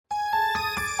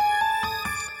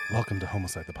Welcome to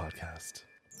Homocide, the podcast.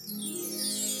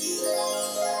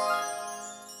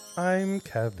 I'm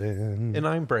Kevin. And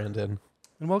I'm Brandon.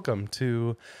 And welcome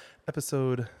to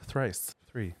episode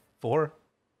 4.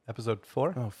 Episode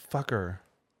 4? Oh, fucker.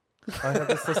 I have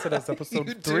this listed as episode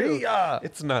You 3. do. Yeah.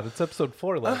 It's not. It's episode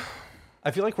 4. Like,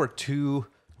 I feel like we're too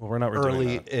Well, we're not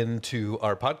early that. into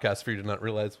our podcast for you to not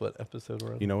realize what episode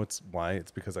we're on. You know why?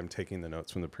 It's because I'm taking the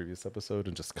notes from the previous episode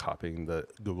and just copying the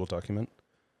Google document.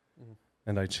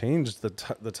 And I changed the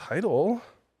title.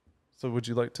 So would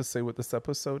you like to say what this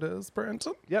episode is,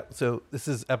 Brandon? Yep. So this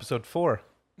is episode 4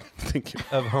 Thank you.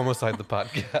 of Homocide, the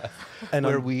podcast, And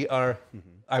where we are...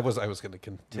 I was going to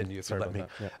continue if you Sorry let about me.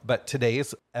 that. Yeah. But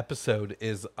today's episode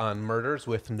is on murders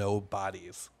with no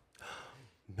bodies.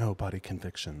 No body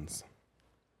convictions.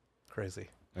 Crazy.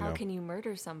 How can you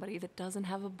murder somebody that doesn't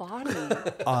have a body?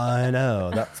 I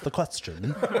know. That's the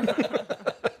question.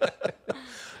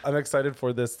 I'm excited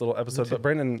for this little episode. But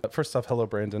Brandon, first off, hello,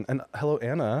 Brandon. And hello,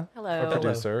 Anna. Hello. Our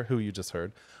producer, who you just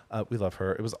heard. We love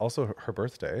her. It was also her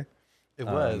birthday. It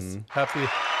was. Happy...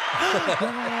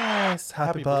 Yes.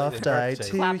 Happy birthday to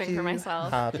Clapping you. for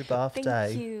myself. Happy birthday.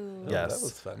 Thank you. Yes. That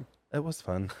was fun. It was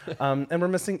fun. And we're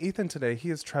missing Ethan today. He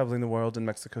is traveling the world in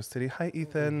Mexico City. Hi,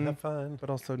 Ethan. Have fun. But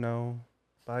also no.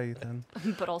 Bye, Ethan.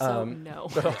 But also, no.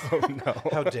 Oh, no.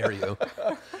 How dare you?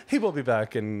 He will be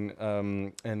back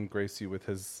and grace you with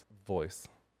his voice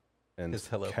and His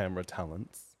hello. camera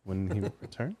talents when he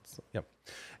returns. Yep.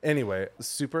 Anyway,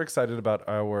 super excited about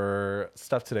our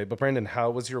stuff today. But Brandon, how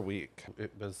was your week?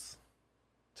 It was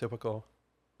typical.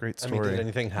 Great I story. mean, did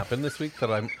anything happen this week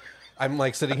that I'm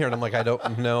like sitting here and I'm like, I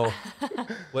don't know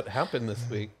what happened this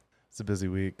week. It's a busy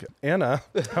week. Anna,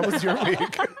 how was your week?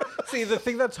 See, the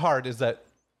thing that's hard is that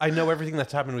I know everything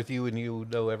that's happened with you and you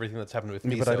know everything that's happened with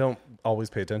me. But so, I don't always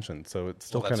pay attention, so it's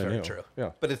still well, that's kind of very new. true.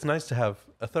 Yeah. But it's nice to have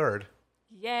a third.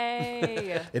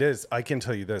 Yay. It is. I can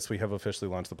tell you this. We have officially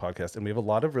launched the podcast, and we have a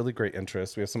lot of really great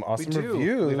interest. We have some awesome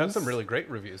reviews. We've had some really great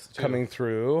reviews too. coming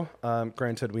through.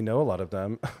 Granted, we know a lot of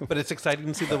them. But it's exciting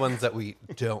to see the ones that we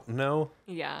don't know.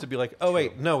 Yeah. To be like, oh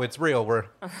wait, no, it's real. We're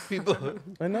people.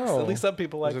 I know. At least some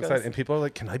people like It's us. exciting. And people are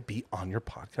like, can I be on your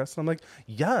podcast? And I'm like,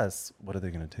 yes. What are they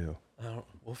going to do?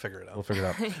 We'll figure it out. We'll figure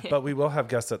it out. But we will have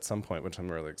guests at some point, which I'm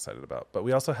really excited about. But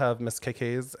we also have Miss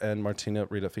KK's and Martina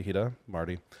Rita Fajita,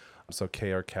 Marty. So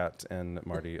Kay, our cat, and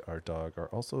Marty, our dog, are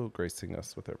also gracing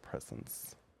us with their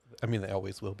presence. I mean, they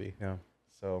always will be. Yeah.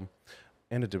 So,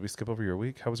 Anna, did we skip over your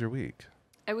week? How was your week?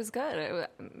 It was good.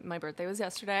 My birthday was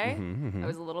yesterday. I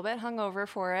was a little bit hungover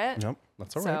for it. Yep,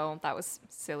 that's all right. So that was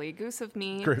silly goose of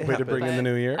me. Great way to bring in the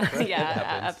new year. Yeah,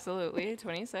 happens. absolutely.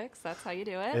 26. That's how you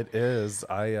do it. It is.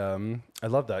 I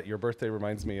love that. Your birthday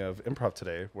reminds me of improv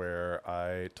today, where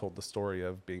I told the story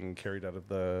of being carried out of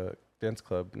the dance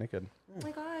club naked. Oh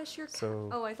my gosh, your cat. So-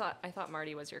 Oh, I thought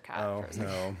Marty was your cat. Oh for a second.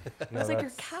 no! I was like,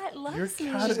 your cat loves Your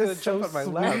me. cat She's gonna is so jump on my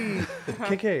sweet. lap.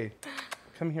 KK,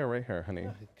 come here, right here, honey.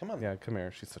 Come on. Yeah, come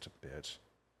here. She's such a bitch.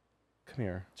 Come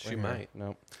here. She right here. might.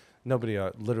 No, nobody.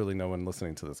 Literally, no one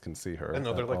listening to this can see her. I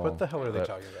know, they're at like, all, what the hell are they but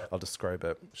talking about? I'll describe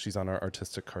it. She's on our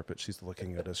artistic carpet. She's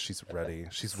looking at us. She's ready.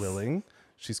 She's willing.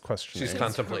 She's questioning. She's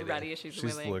contemplating. Ready, she's She's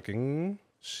willing. looking.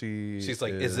 She's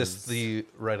like, is this the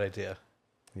right idea?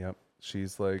 Yep.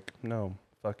 She's like, no,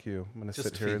 fuck you. I'm going to Just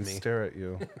sit here feed and me. stare at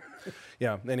you.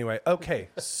 Yeah. Anyway. Okay.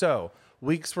 So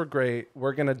weeks were great.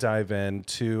 We're going to dive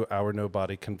into our no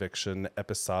body conviction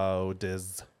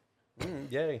episodes.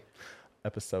 Yay.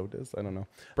 Episode is, I don't know.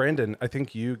 Brandon, I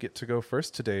think you get to go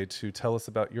first today to tell us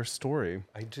about your story.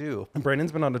 I do. And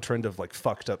Brandon's been on a trend of like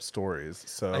fucked up stories.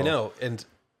 So I know.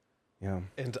 Yeah.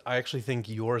 And I actually think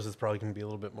yours is probably going to be a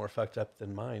little bit more fucked up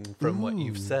than mine from what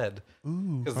you've said.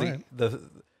 Because alright.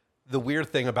 the weird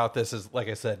thing about this is, like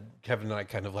I said, Kevin and I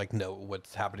kind of like know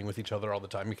what's happening with each other all the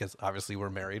time because obviously we're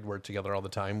married. We're together all the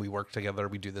time. We work together.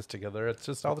 We do this together. It's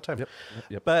just all the time.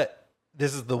 Yep. But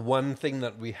this is the one thing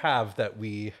that we have that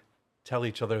we tell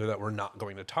each other that we're not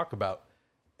going to talk about.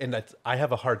 And I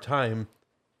have a hard time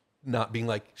not being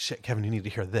like, shit, Kevin, you need to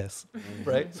hear this.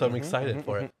 Right? So I'm excited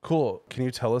for it. Cool. Can you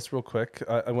tell us real quick?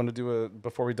 I want to do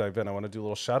before we dive in, I want to do a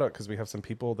little shout out because we have some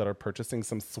people that are purchasing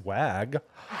some swag.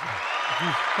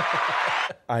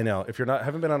 I know. If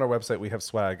haven't been on our website, we have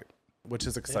swag, which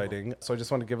is exciting. So I just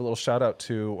want to give a little shout out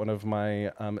to one of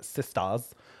my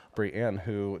sisters, Brianne,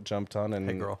 who jumped on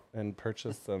and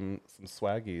purchased some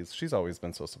swaggies. She's always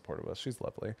been so supportive of us. She's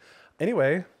lovely.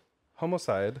 Anyway,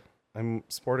 Homocide. I'm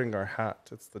sporting our hat.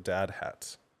 It's the dad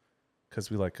hat because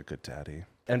we like a good daddy.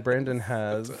 And Brandon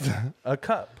has a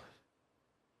cup,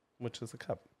 which is a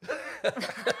cup.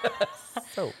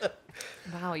 So,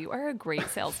 Wow, you are a great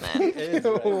salesman.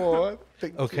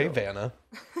 thank Okay, you. Vanna.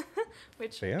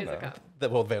 Which is Vanna. a cup.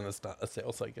 Well, Vanna's not a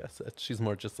sales, I guess. She's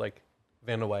more just like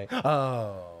Vanna White.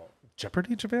 Oh,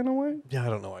 Jeopardy, Javanna White? Yeah, I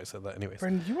don't know why I said that. Anyways,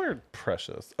 Brendan, you are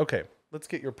precious. Okay, let's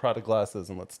get your Prada glasses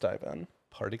and let's dive in.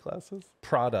 party glasses?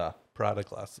 Prada. Prada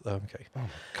glasses. Okay. Oh my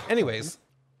God. Anyways,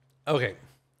 okay.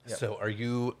 Yep. So are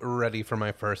you ready for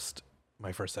my first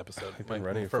episode? I've been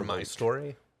ready for my like-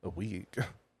 story. A week.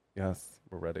 Yes,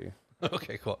 we're ready.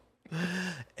 Okay, cool.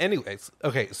 Anyways,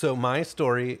 okay, so my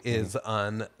story is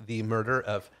on the murder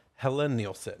of Hella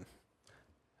Nielsen.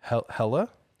 Hella?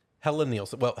 Hella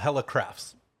Nielsen. Well, Hella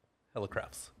Crafts. Hella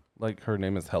Crafts. Like her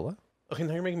name is Hella? Okay,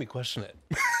 now you're making me question it.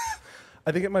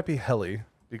 I think it might be Helly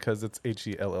because it's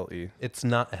Helle. It's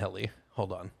not Helly.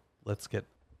 Hold on. Let's get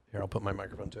here. I'll put my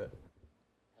microphone to it.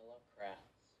 Hello Crafts.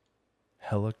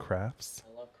 Hella Crafts?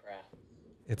 Hello Crafts.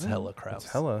 It's Hella Crafts.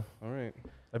 It's Hella. All right.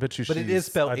 I bet you But it is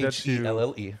spelled Helle.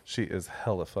 She is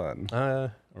hella fun.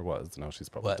 Or was. No, she's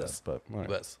probably dead. But all right.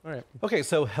 Was. All right. Okay,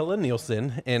 so Hella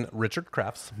Nielsen and Richard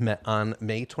Crafts met on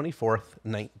May 24th,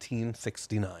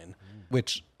 1969,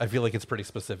 which I feel like it's pretty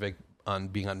specific on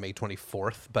being on May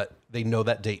 24th, but they know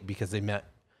that date because they met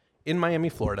in Miami,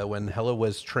 Florida, when Hella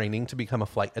was training to become a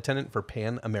flight attendant for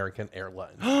Pan American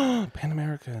Airlines. Pan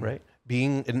American. Right?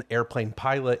 Being an airplane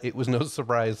pilot, it was no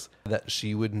surprise that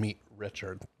she would meet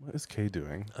Richard. What is Kay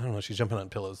doing? I don't know. She's jumping on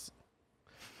pillows.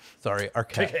 Sorry, our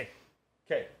cat.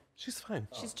 Kay. She's fine.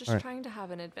 She's just trying to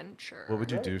have an adventure. What would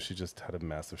you do if she just had a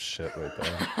massive shit right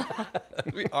there?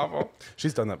 That'd be awful.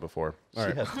 She's done that before. All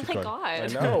right. has. Oh my god. I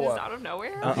know. Just out of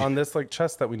nowhere? On this like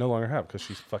chest that we no longer have because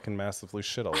she's fucking massively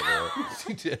shit all over it.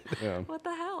 She did. Yeah. What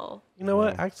the hell? You know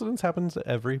what? Accidents happen to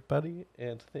everybody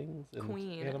and things and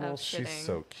Queen animals. of She's shitting.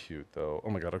 so cute though. Oh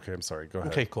my god. Okay, I'm sorry. Go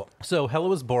ahead. Okay, cool. So Hella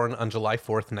was born on July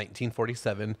 4th,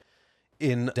 1947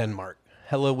 in Denmark.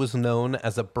 Hella was known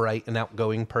as a bright and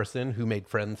outgoing person who made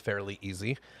friends fairly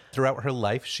easy. Throughout her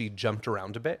life, she jumped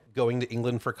around a bit, going to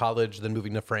England for college, then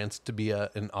moving to France to be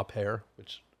an au pair,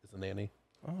 which is a nanny.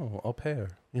 Oh, au pair.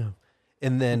 Yeah.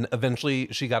 And then eventually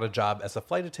she got a job as a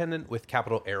flight attendant with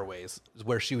Capital Airways,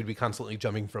 where she would be constantly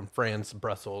jumping from France,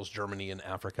 Brussels, Germany, and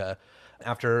Africa.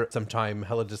 After some time,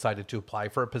 Hella decided to apply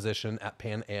for a position at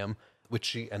Pan Am, which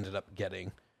she ended up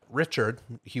getting. Richard,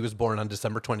 he was born on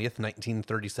December 20th,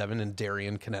 1937 in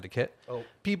Darien, Connecticut.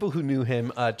 People who knew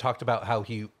him talked about how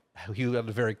he had a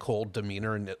very cold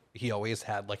demeanor and he always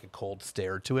had like a cold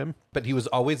stare to him. But he was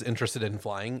always interested in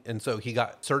flying, and so he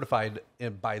got certified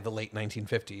by the late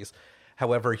 1950s.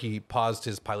 However, he paused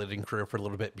his piloting career for a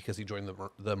little bit because he joined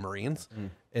the Marines.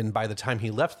 And by the time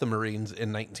he left the Marines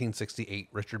in 1968,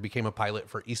 Richard became a pilot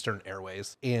for Eastern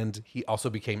Airways, and he also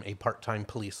became a part-time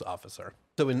police officer.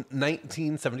 So in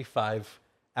 1975,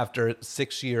 after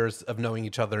 6 years of knowing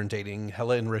each other and dating,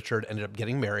 Hella and Richard ended up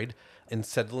getting married and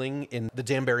settling in the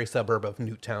Danbury suburb of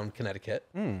Newtown, Connecticut.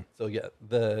 So yeah,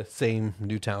 the same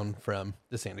Newtown from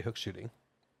the Sandy Hook shooting.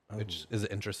 Which is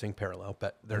an interesting parallel,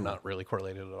 but they're not really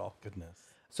correlated at all. Goodness.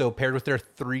 So paired with their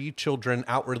 3 children,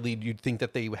 outwardly, you'd think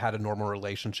that they had a normal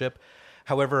relationship.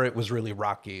 However, it was really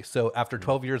rocky. So after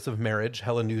 12 years of marriage,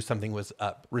 Helen knew something was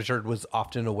up. Richard was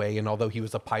often away, and although he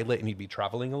was a pilot and he'd be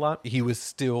traveling a lot, he was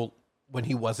still, when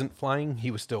he wasn't flying, he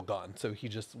was still gone. So he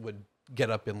just would get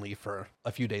up and leave for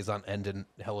a few days on end, and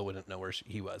Hella wouldn't know where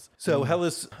he was. So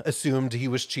Hella's assumed he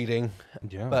was cheating,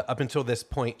 but up until this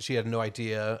point, she had no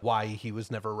idea why he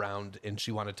was never around, and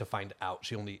she wanted to find out.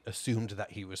 She only assumed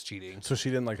that he was cheating. So she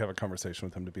didn't like have a conversation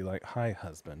with him to be like, "Hi,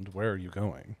 husband, where are you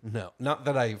going?" No, not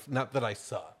that I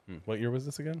saw. What year was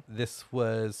this again? This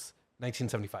was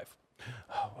 1975.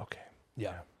 Oh, okay.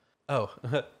 Yeah. Oh,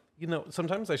 you know,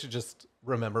 sometimes I should just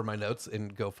remember my notes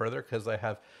and go further because I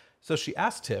have. So she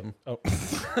asked him. Oh.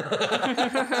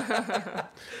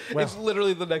 It's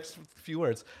literally the next few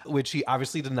words, which he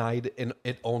obviously denied, and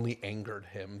it only angered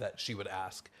him that she would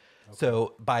ask. Okay.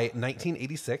 So by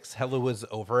 1986, Hella was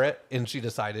over it, and she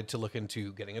decided to look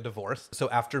into getting a divorce.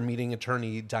 So after meeting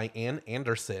attorney Diane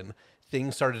Anderson,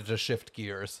 things started to shift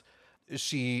gears.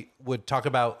 She would talk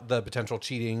about the potential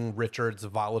cheating, Richard's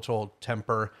volatile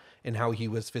temper, and how he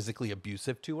was physically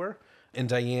abusive to her. And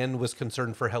Diane was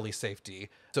concerned for Hella's safety.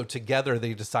 So together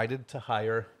they decided to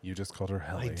hire... You just called her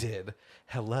Helly. I did.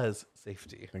 Hella's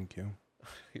safety. Thank you.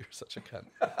 You're such a cunt.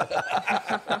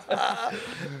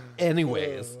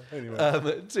 Anyways,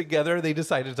 together they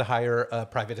decided to hire a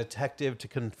private detective to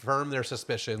confirm their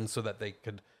suspicions so that they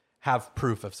could have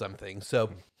proof of something.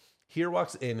 So here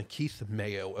walks in Keith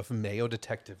Mayo of Mayo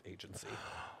Detective Agency.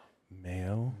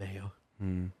 Mayo? Mayo.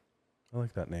 I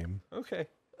like that name. Okay.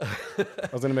 I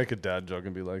was going to make a dad joke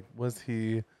and be like, was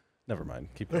he... Never mind.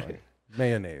 Keep going.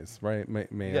 Mayonnaise, right? Mayo.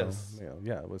 Yes. Mayo.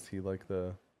 Yeah. Was he like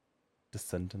the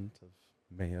descendant of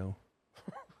Mayo?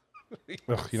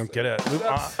 Ugh, you don't get it.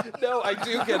 No, I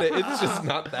do get it. It's just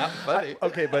not that funny.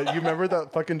 Okay, but you remember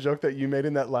that fucking joke that you made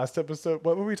in that last episode?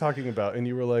 What were we talking about? And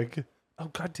you were like, oh,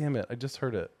 God damn it. I just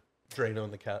heard it. Drano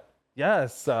and the cat.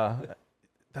 Yes.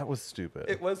 That was stupid.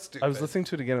 It was stupid. I was listening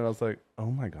to it again and I was like,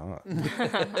 oh my God.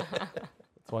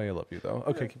 That's why I love you, though.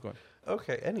 Okay, keep going.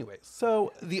 Okay, anyway.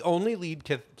 So the only lead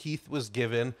Keith was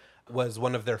given was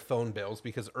one of their phone bills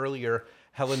because earlier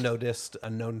Helen noticed a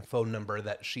known phone number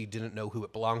that she didn't know who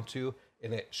it belonged to,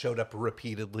 and it showed up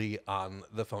repeatedly on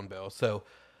the phone bill. So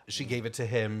she gave it to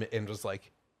him and was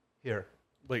like, here.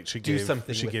 Wait, she do gave,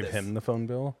 something she with gave this. him the phone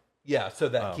bill? Yeah, so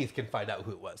that Keith can find out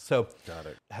who it was. So Got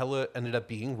it. Hella ended up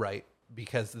being right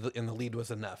because in the lead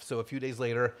was enough. So a few days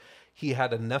later, he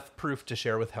had enough proof to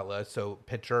share with Hella. So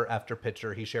picture after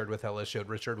picture he shared with Hella showed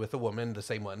Richard with a woman, the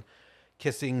same one,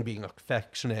 kissing, being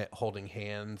affectionate, holding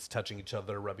hands, touching each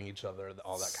other, rubbing each other,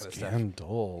 all that kind of stuff.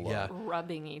 Scandal. Yeah,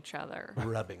 Rubbing each other.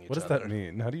 rubbing each What other. does that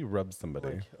mean? How do you rub somebody?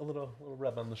 Like a little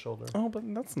rub on the shoulder. Oh, but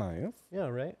that's nice. Yeah,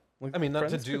 right. Like, I mean, not to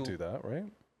friends do. could do that, right?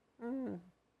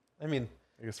 I mean,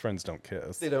 I guess friends don't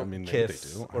kiss. they don't I mean, maybe kiss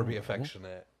they do. I or don't be know.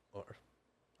 affectionate or.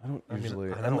 I don't I mean,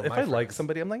 usually. I don't know if my I like friends.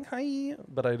 somebody, I'm like, hi.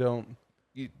 But I don't.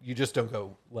 You just don't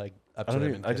go like up I to don't. them.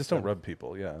 Even, And I kiss just don't them. rub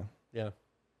people. Yeah, Yeah.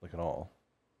 like at all.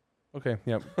 Okay.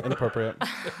 Yeah. Inappropriate.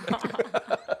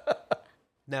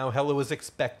 Now, Hella was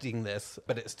expecting this,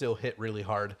 but it still hit really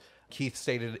hard. Keith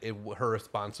stated her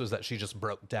response was that she just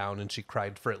broke down and she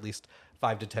cried for at least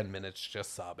 5 to 10 minutes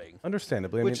just sobbing,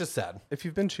 Understandably, which is sad. if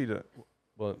you've been cheated.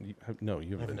 Well, no,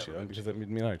 you haven't been never cheated on been because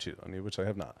me and I cheated on you, which I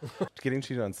have not. Getting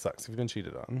cheated on sucks. Have you been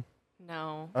cheated on?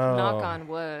 No. Oh. Knock on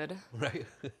wood. Right?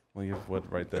 Well, you have wood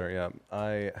right there. Yeah,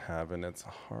 I haven't. It's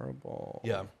horrible.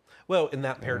 Yeah. Well, and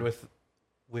that paired with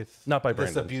Not by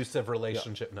this Brandon. abusive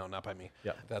relationship. No, not by me.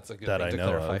 Yeah. That's a good That thing I to know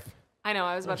clarify. of. I know.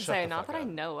 I was about to shut say, the not fuck that I up.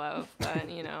 know of, but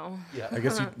you know, Yeah. I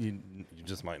guess you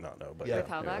just might not know, but Yeah. with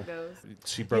how that goes.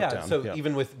 She broke down. So yeah.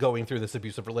 even with going through this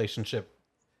abusive relationship,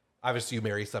 obviously you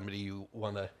marry somebody, you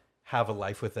want to have a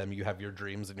life with them, you have your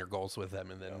dreams and your goals with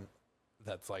them, and then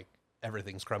that's like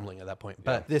everything's crumbling at that point.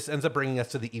 But this ends up bringing us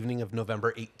to the evening of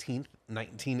November 18th,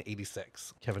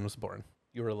 1986. Kevin was born.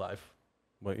 You were alive.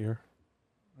 What year?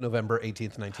 November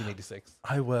 18th, 1986.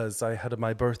 I had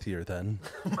my birth year then.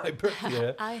 My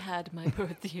birthday. I had my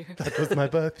birth year. That was my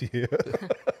birth year.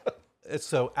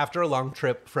 So after a long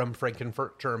trip from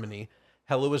Frankfurt, Germany,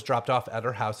 Hella was dropped off at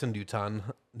her house in Newtown,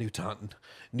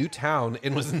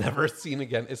 and was never seen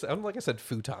again. It sounded like I said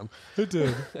futon. It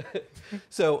did.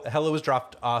 So Hella was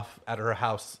dropped off at her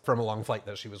house from a long flight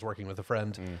that she was working with a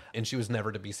friend, and she was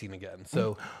never to be seen again.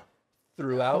 So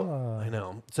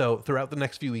throughout the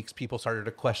next few weeks, people started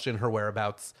to question her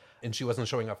whereabouts, and she wasn't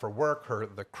showing up for work.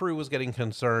 The crew was getting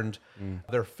concerned.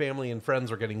 Their family and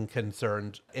friends were getting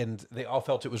concerned, and they all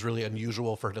felt it was really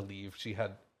unusual for her to leave. She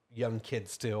had young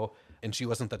kids still, and she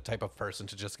wasn't the type of person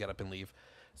to just get up and leave.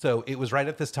 So it was right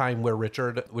at this time where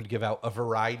Richard would give out a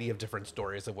variety of different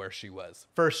stories of where she was.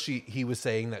 First, he was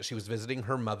saying that she was visiting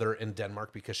her mother in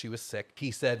Denmark because she was sick.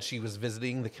 He said she was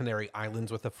visiting the Canary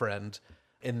Islands with a friend.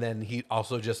 And then he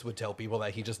also just would tell people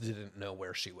that he just didn't know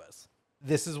where she was.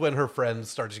 This is when her friends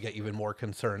started to get even more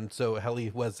concerned. So Helly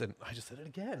wasn't, I just said it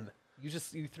again. You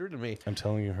threw it to me. I'm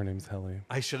telling you, her name's Helly.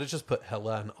 I should have just put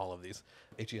Hella on all of these.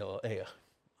 Hella.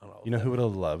 You know who would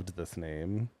have loved this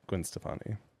name? Gwen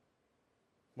Stefani.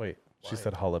 Wait, she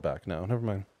said holla back. No, never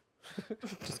mind.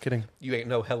 Just kidding. You ain't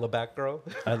no Hella back girl.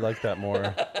 I like that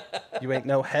more. You ain't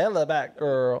no hella back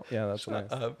girl. Yeah, that's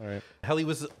nice. All right. Helly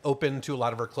was open to a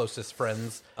lot of her closest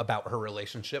friends about her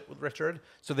relationship with Richard.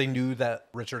 So they knew that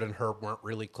Richard and her weren't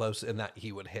really close and that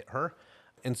he would hit her.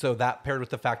 And so that paired with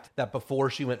the fact that before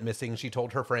she went missing, she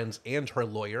told her friends and her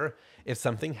lawyer, if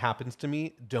something happens to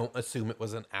me, don't assume it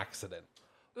was an accident.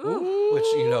 Ooh.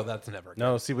 Which, that's never good.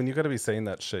 No, see, when you got to be saying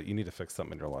that shit, you need to fix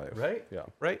something in your life. Right? Yeah.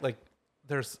 Right? Like,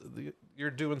 you're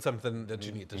doing something that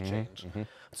you need to change.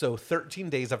 So 13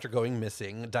 days after going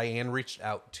missing, Diane reached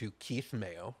out to Keith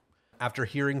Mayo. After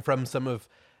hearing from some of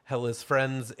Hella's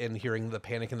friends and hearing the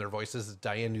panic in their voices,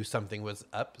 Diane knew something was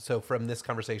up. So from this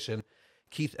conversation,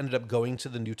 Keith ended up going to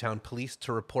the Newtown police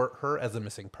to report her as a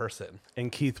missing person.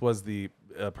 And Keith was the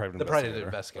private investigator. The private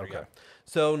investigator, yeah.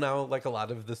 So now, like a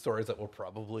lot of the stories that we'll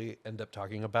probably end up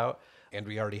talking about, and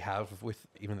we already have with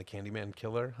even the Candyman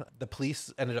killer, the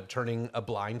police ended up turning a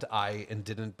blind eye and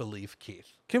didn't believe Keith.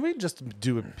 Can we just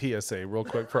do a PSA real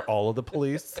quick for all of the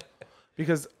police?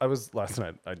 Because last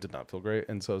night, I did not feel great.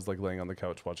 And so I was like laying on the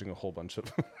couch watching a whole bunch of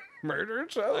murder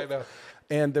shows. I know.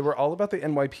 And they were all about the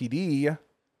NYPD.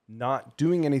 not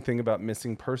doing anything about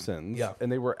missing persons. Yeah.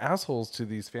 And they were assholes to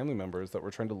these family members that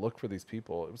were trying to look for these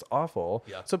people. It was awful.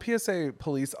 Yeah. So PSA,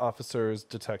 police officers,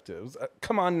 detectives,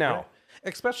 come on now. Right.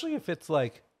 Especially if it's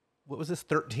like, what was this,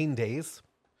 13 days?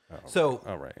 So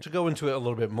to go into it a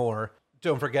little bit more,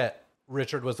 don't forget,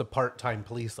 Richard was a part-time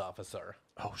police officer.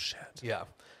 Oh, shit. Yeah.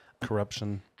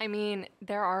 Corruption. I mean,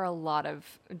 there are a lot of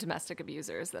domestic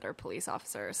abusers that are police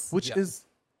officers. Which is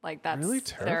Like that's really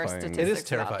there are terrifying. statistics It is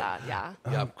terrifying. about that.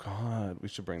 Yeah. Oh God, we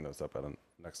should bring those up at a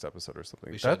next episode or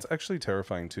something. We should. That's actually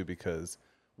terrifying too, because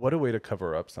what a way to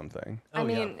cover up something. I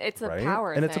mean, it's a Right?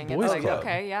 power And it's a thing. boys' like, club.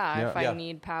 okay, Yeah. if I Yeah.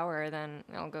 need power, then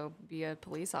I'll go be a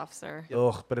police officer.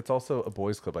 Ugh, but it's also a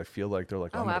boys' club. I feel like they're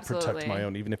like, I'm going to protect absolutely. my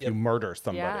own, even if you murder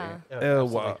somebody. Yeah. Yeah, Ew,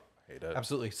 absolutely. hate it.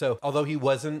 Absolutely. So, although he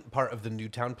wasn't part of the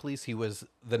Newtown police, he was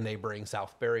the neighboring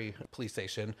Southbury police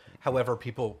station. However,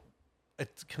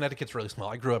 Connecticut's really small.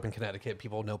 I grew up in Connecticut.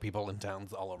 People know people in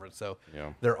towns all over. So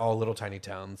Yeah. they're all little tiny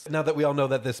towns. Now that we all know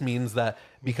that this means that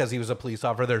because he was a police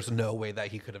officer, there's no way that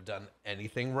he could have done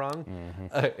anything wrong.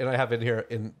 And I have in here,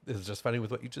 and this is just funny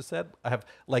with what you just said, I have,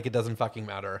 like, it doesn't fucking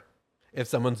matter. If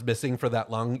someone's missing for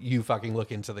that long, you fucking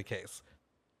look into the case.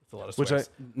 It's a lot of Which swears.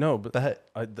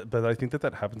 but I think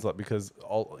that happens a lot, because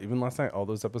even last night, all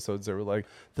those episodes, they were like,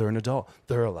 they're an adult,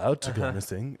 they're allowed to go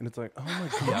missing, and it's like, oh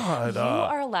my God, You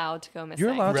are allowed to go missing.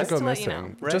 you're allowed to Just go let you know.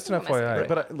 missing. Right. Just an Go missing. FYI. Right.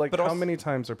 But But how also- many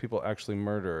times are people actually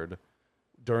murdered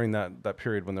during that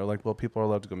period when they're like, well, people are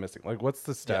allowed to go missing? Like, what's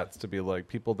the stats to be like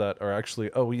people that are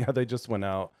actually, oh yeah, they just went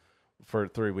out for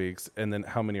 3 weeks, and then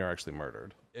how many are actually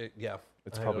murdered? Yeah.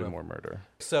 It's I probably don't know. more murder.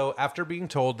 So after being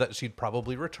told that she'd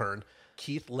probably return,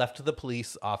 Keith left the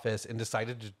police office and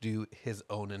decided to do his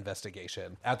own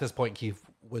investigation. At this point, Keith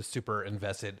was super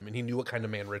invested. I mean, he knew what kind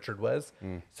of man Richard was,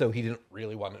 so he didn't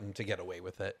really want him to get away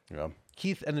with it. Yeah.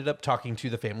 Keith ended up talking to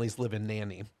the family's live-in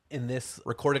nanny. In this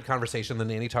recorded conversation, the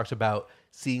nanny talked about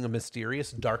seeing a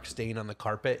mysterious dark stain on the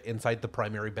carpet inside the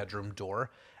primary bedroom door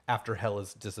after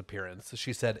Hella's disappearance.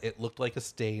 She said it looked like a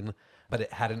stain, but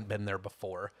it hadn't been there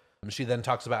before. She then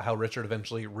talks about how Richard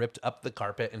eventually ripped up the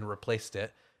carpet and replaced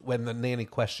it. When the nanny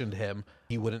questioned him,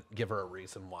 he wouldn't give her a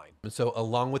reason why. So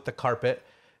along with the carpet,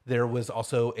 there was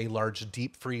also a large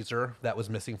deep freezer that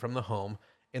was missing from the home,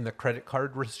 and the credit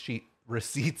card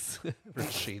receipts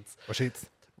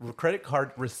credit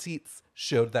card receipts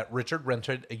showed that Richard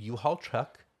rented a U-Haul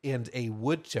truck and a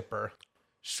wood chipper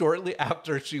shortly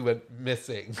after she went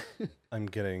missing. I'm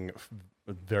getting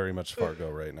very much Fargo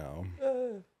right now.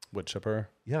 Wood chipper.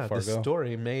 Yeah, Fargo. this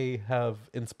story may have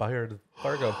inspired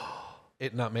Fargo.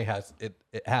 It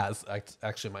has. It's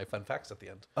actually my fun facts at the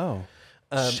end. Oh.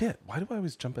 Shit. Why do I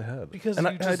always jump ahead? Because and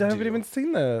you I just haven't do. even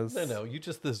seen this. No,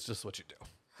 this is just what you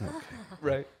do.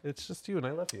 Right? It's just you, and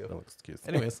I love you. No excuse.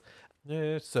 Anyways,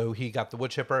 so he got the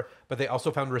wood chipper, but they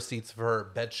also found receipts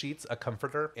for bed sheets, a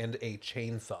comforter, and a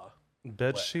chainsaw,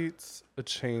 Bed sheets, a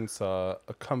chainsaw,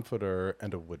 a comforter,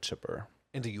 and a wood chipper.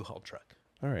 and a U-Haul truck.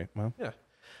 All right. Well, Yeah.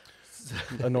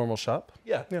 a normal shop.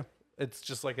 Yeah. Yeah. It's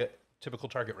just like a typical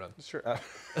Target run. Sure.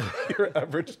 Your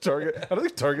average Target. I don't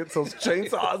think Target sells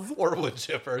chainsaws. Or wood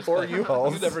chippers. Or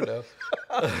U-Hauls. You never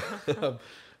know.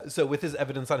 So with his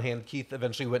evidence on hand, Keith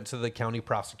eventually went to the county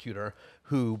prosecutor,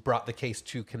 who brought the case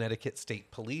to Connecticut State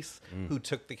Police, who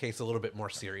took the case a little bit more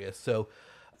serious. So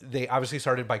they obviously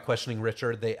started by questioning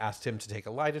Richard. They asked him to take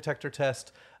a lie detector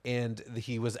test, and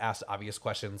he was asked obvious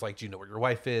questions like, do you know where your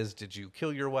wife is? Did you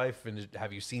kill your wife? And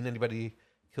have you seen anybody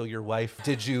kill your wife?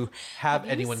 Did you have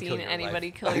anyone kill your anybody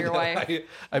wife? kill your wife?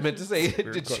 I meant to say,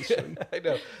 did you? I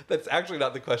know that's actually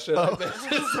not the question. I meant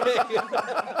to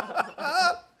say.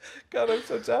 God, I'm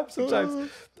so tapped sometimes.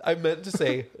 I meant to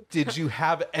say, did you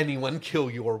have anyone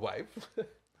kill your wife?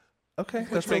 Okay.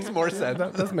 Which makes more sense.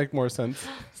 That does make more sense.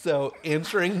 So,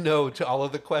 answering no to all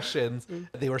of the questions,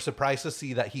 they were surprised to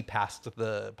see that he passed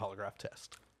the polygraph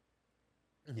test.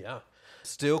 Yeah.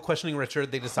 Still questioning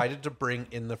Richard, they decided to bring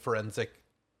in the forensic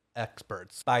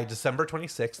experts. By December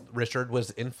 26th, Richard was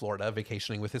in Florida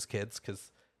vacationing with his kids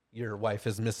because your wife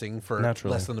is missing for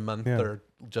Naturally. less than a month Yeah. or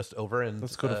just over. And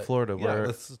Let's go to Florida, where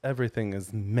let's- everything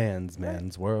is man's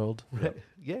world. Yep.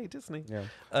 Yay, Disney. Yeah.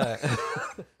 I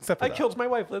Except for that. killed my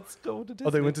wife. Let's go to Disney. Oh,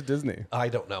 they went to Disney. I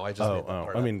don't know. I just made that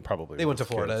part I up. mean, probably. They went to with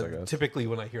kids, Florida. I guess. Typically,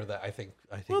 when I hear that, I think.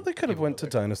 Well, they could have people went go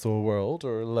to there. Dinosaur World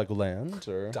or Legoland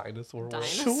or Dinosaur World.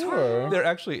 Dinosaur? Sure. There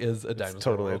actually is a dinosaur.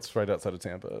 Totally, world. it's right outside of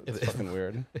Tampa. It's It is. fucking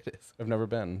weird. It is. I've never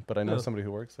been, but I know somebody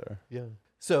who works there. Yeah.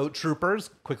 So troopers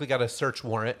quickly got a search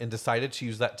warrant and decided to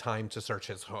use that time to search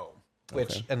his home,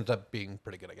 which ended up being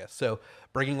pretty good, I guess. So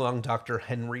bringing along Dr.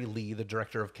 Henry Lee, the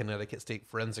director of Connecticut State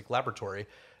Forensic Laboratory,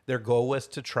 their goal was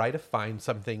to try to find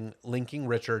something linking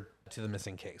Richard to the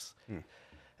missing case.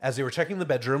 As they were checking the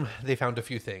bedroom, they found a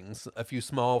few things. A few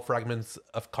small fragments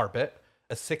of carpet,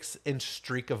 a 6-inch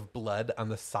streak of blood on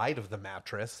the side of the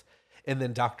mattress, and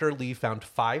then Dr. Lee found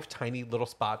 5 tiny little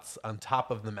spots on top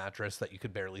of the mattress that you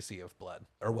could barely see of blood,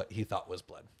 or what he thought was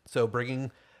blood. So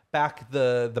bringing back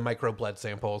the micro blood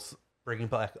samples, bringing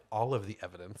back all of the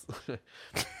evidence.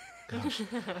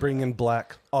 Bringing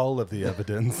black all of the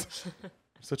evidence.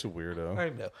 Such a weirdo. I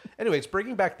know. Anyways,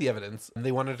 bringing back the evidence,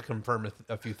 they wanted to confirm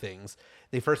a few things.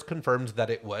 They first confirmed that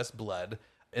it was blood,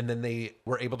 and then they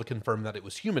were able to confirm that it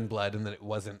was human blood and that it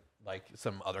wasn't like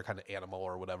some other kind of animal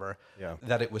or whatever. Yeah.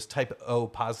 That it was type O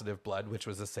positive blood, which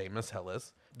was the same as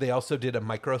Hella's. They also did a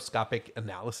microscopic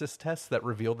analysis test that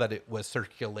revealed that it was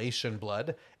circulation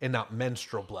blood and not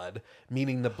menstrual blood,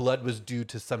 meaning the blood was due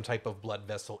to some type of blood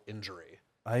vessel injury.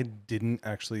 I didn't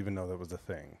actually even know that was a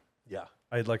thing. Yeah.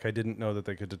 I didn't know that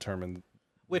they could determine.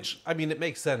 Which, I mean, it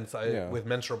makes sense. With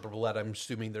menstrual blood, I'm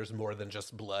assuming there's more than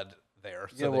just blood there.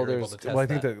 So Yeah, well, they were able to test I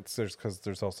think that's because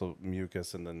there's also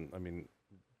mucus, and then, I mean,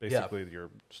 basically,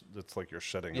 it's like you're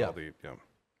shedding all the,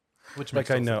 Which like,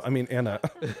 makes I no know. sense. I mean, Anna,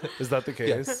 is that the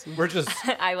case? We're just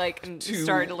I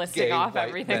started listing gay off white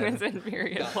everything men. that's in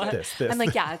period blood. This. I'm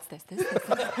like, yeah, it's this.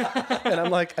 And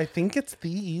I'm like, I think it's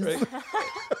these. Right.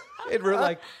 And we're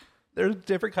like, there's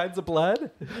different kinds of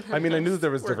blood. I mean, I knew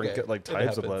there was We're different gay. like It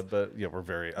types of happens. blood, but yeah,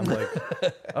 I'm like,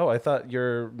 oh, I thought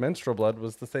your menstrual blood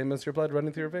was the same as your blood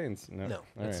running through your veins. No, All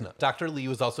it's right. not. Dr. Lee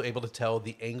was also able to tell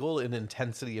the angle and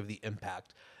intensity of the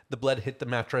impact. The blood hit the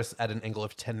mattress at an angle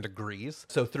of 10 degrees.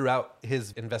 So throughout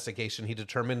his investigation, he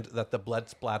determined that the blood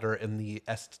splatter and the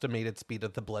estimated speed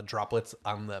of the blood droplets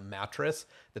on the mattress,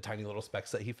 the tiny little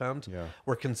specks that he found,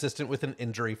 were consistent with an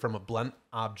injury from a blunt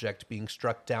object being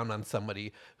struck down on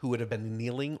somebody who would have been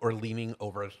kneeling or leaning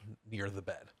over near the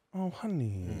bed. Oh,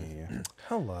 honey,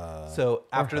 Hella. So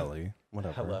Or after Helly,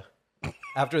 whatever. Hella.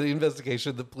 After the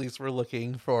investigation, the police were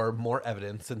looking for more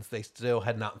evidence since they still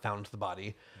had not found the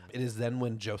body. It is then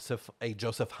when Joseph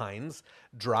Hines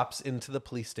drops into the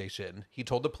police station. He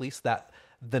told the police that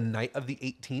the night of the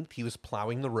 18th, he was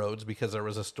plowing the roads because there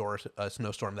was a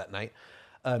snowstorm that night.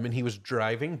 And he was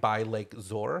driving by Lake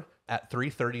Zor at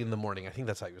 3:30 in the morning. I think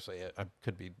that's how you say it. I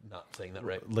could be not saying that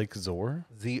right. Lake Zor?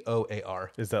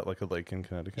 Zoar. Is that like a lake in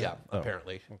Connecticut? Yeah, Oh.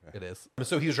 apparently it is.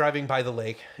 So he was driving by the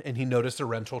lake and he noticed a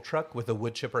rental truck with a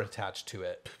wood chipper attached to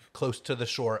it close to the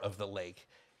shore of the lake.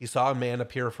 He saw a man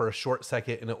appear for a short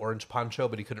second in an orange poncho,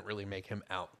 but he couldn't really make him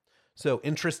out. So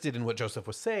interested in what Joseph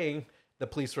was saying, the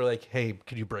police were like, hey,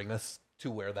 could you bring us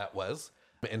to where that was?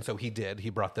 And so he did.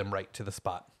 He brought them right to the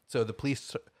spot. So the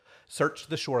police searched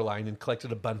the shoreline and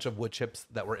collected a bunch of wood chips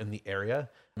that were in the area.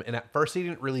 And at first, they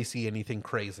didn't really see anything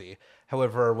crazy.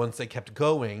 However, once they kept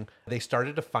going, they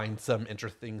started to find some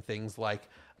interesting things like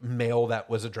mail that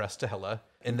was addressed to Hella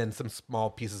and then some small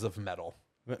pieces of metal.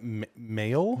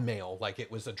 Mail? Mail, like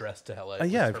it was addressed to Hella.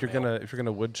 Yeah, if you're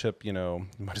gonna wood chip, you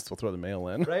might as well throw the mail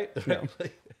in. Right? Yeah.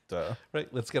 Duh. Right.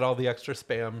 Let's get all the extra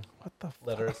spam What the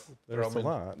letters. There's throw 'em a in.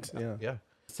 lot. Yeah. Yeah.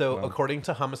 So according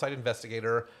to homicide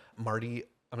investigator Marty,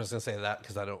 I'm just going to say that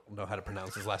because I don't know how to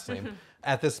pronounce his last name.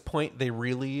 At this point, they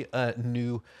really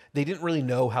they didn't really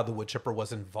know how the wood chipper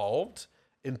was involved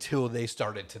until they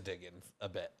started to dig in a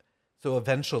bit. So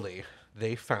eventually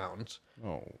they found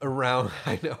around,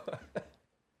 I know.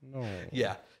 No.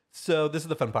 Yeah. So this is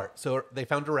the fun part. So they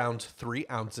found around 3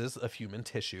 ounces of human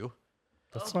tissue.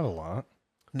 That's not a lot.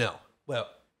 No. Well,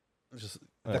 just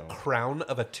the crown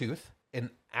of a tooth,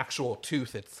 an actual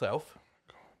tooth itself,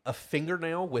 a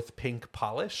fingernail with pink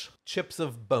polish, chips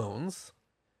of bones,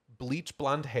 bleach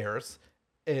blonde hairs,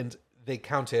 and they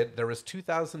counted there was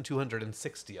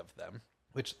 2,260 of them,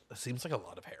 which seems like a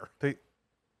lot of hair.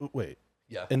 Wait.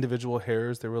 Yeah. Individual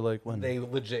hairs. They were like one. They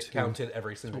legit counted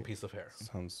every single piece of hair.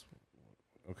 Sounds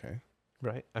okay.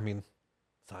 Right? I mean,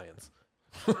 science.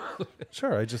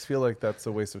 Sure. I just feel like that's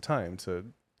a waste of time to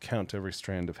count every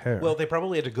strand of hair. Well, they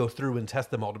probably had to go through and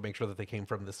test them all to make sure that they came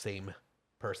from the same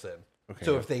person. Okay,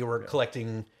 So if they were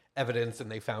collecting evidence and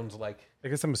they found like I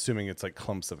guess I'm assuming it's like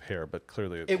clumps of hair, but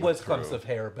clearly it went was through. clumps of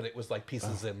hair, but it was like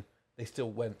pieces and they still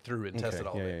went through and tested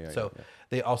all of it. yeah, So yeah.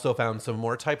 they also found some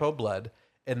more typo blood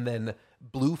and then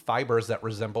blue fibers that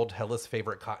resembled Hella's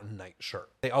favorite cotton nightshirt.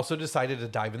 They also decided to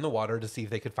dive in the water to see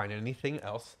if they could find anything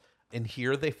else. And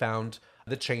here they found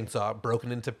the chainsaw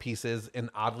broken into pieces, and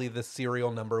oddly, the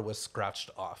serial number was scratched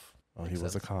off. Oh, he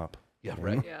was a cop. Yeah,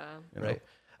 right. Yeah. Right.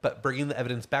 But bringing the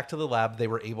evidence back to the lab, they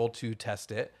were able to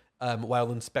test it.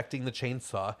 While inspecting the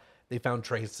chainsaw, they found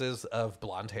traces of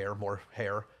blonde hair, more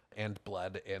hair, and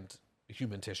blood and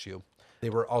human tissue. They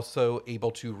were also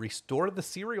able to restore the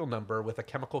serial number with a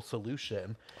chemical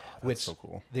solution, which so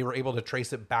cool. they were able to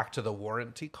trace it back to the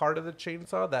warranty card of the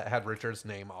chainsaw that had Richard's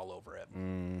name all over it.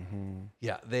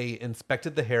 Yeah, they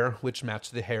inspected the hair, which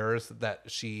matched the hairs that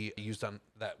she used on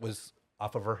that was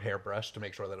off of her hairbrush to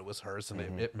make sure that it was hers, and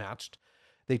it matched.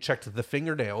 They checked the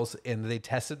fingernails, and they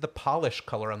tested the polish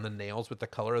color on the nails with the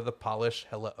color of the polish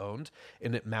Hella owned,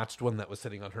 and it matched one that was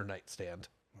sitting on her nightstand.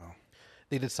 Wow.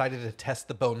 They decided to test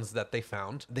the bones that they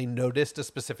found. They noticed a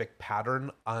specific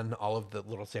pattern on all of the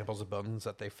little samples of bones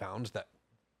that they found that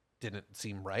didn't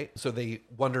seem right. So they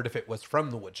wondered if it was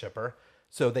from the wood chipper.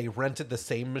 So they rented the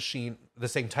same machine, the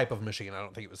same type of machine. I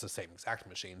don't think it was the same exact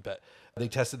machine, but they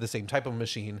tested the same type of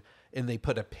machine, and they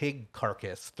put a pig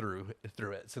carcass through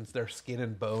it, since their skin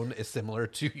and bone is similar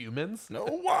to humans. No,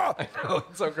 wow. I know,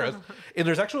 it's so gross. And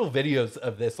there's actual videos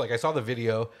of this. Like, I saw the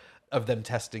video of them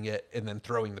testing it and then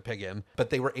throwing the pig in,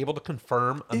 but they were able to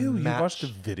confirm a match. You watched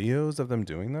the videos of them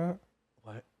doing that?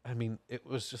 What? I mean, it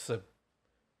was just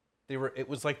it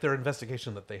was like their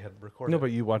investigation that they had recorded. No,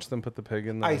 but you watched them put the pig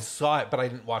in the... I saw it, but I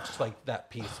didn't watch like that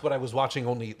piece. What I was watching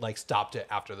only like stopped it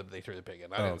after they threw the pig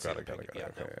in. I didn't see the pig.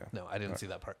 No, I didn't see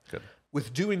that part. Good.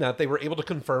 With doing that, they were able to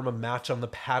confirm a match on the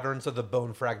patterns of the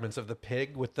bone fragments of the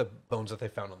pig with the bones that they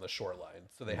found on the shoreline.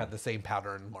 So they had the same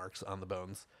pattern marks on the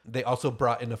bones. They also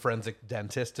brought in a forensic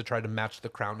dentist to try to match the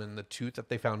crown and the tooth that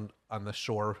they found on the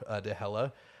shore to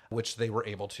Hella, which they were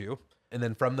able to. And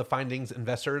then from the findings,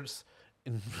 investigators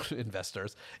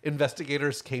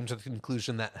came to the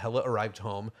conclusion that Hella arrived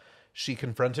home. She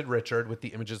confronted Richard with the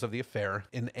images of the affair.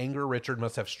 In anger, Richard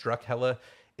must have struck Hella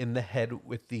in the head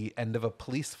with the end of a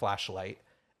police flashlight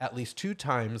at least 2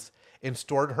 times and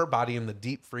stored her body in the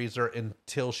deep freezer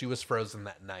until she was frozen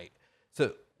that night.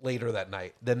 So later that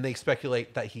night, then they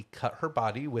speculate that he cut her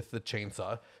body with the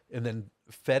chainsaw and then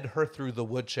fed her through the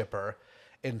wood chipper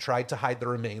and tried to hide the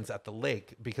remains at the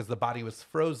lake because the body was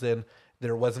frozen.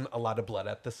 There wasn't a lot of blood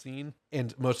at the scene,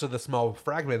 and most of the small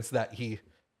fragments that he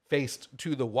faced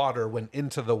to the water went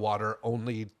into the water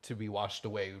only to be washed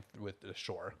away with the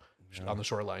shore, on the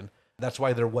shoreline. That's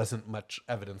why there wasn't much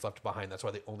evidence left behind. That's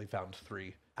why they only found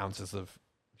 3 ounces of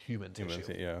human tissue.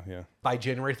 Yeah. By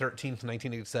January 13th,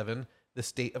 1987, the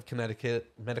state of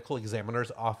Connecticut Medical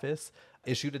Examiner's Office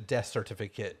issued a death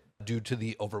certificate due to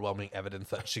the overwhelming evidence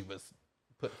that she was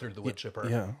put through the wood chipper.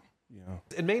 Yeah.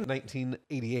 In May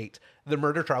 1988, the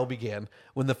murder trial began.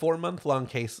 When the 4-month-long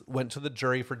case went to the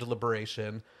jury for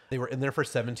deliberation, they were in there for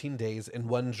 17 days, and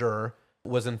one juror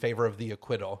was in favor of the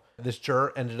acquittal. This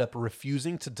juror ended up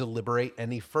refusing to deliberate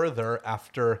any further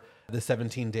after the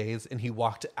 17 days, and he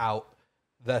walked out,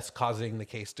 thus causing the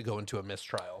case to go into a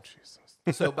mistrial. Jesus.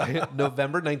 So by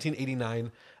November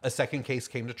 1989, a second case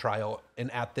came to trial. And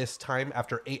at this time,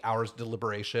 after 8 hours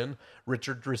deliberation,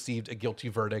 Richard received a guilty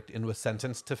verdict and was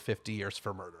sentenced to 50 years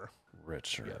for murder.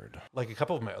 Richard. Like a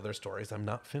couple of my other stories, I'm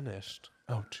not finished.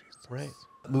 Oh, Jesus. Right.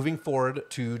 Moving forward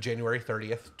to January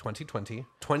 30th, 2020,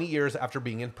 20 years after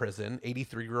being in prison,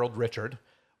 83-year-old Richard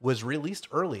was released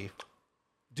early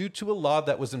due to a law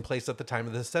that was in place at the time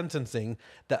of the sentencing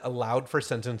that allowed for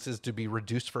sentences to be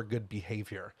reduced for good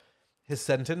behavior. His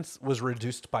sentence was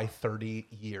reduced by 30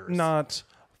 years. Not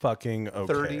fucking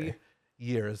okay. 30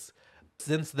 years.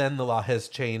 Since then, the law has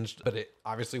changed, but it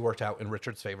obviously worked out in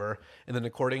Richard's favor. And then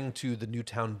according to the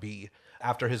Newtown Bee,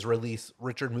 after his release,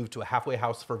 Richard moved to a halfway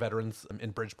house for veterans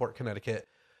in Bridgeport, Connecticut,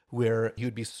 where he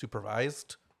would be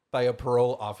supervised by a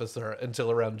parole officer until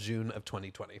around June of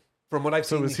 2020. From what I've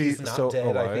seen, he's not dead.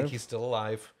 Alive? I think he's still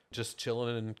alive, just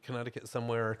chilling in Connecticut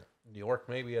somewhere, New York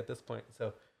maybe at this point.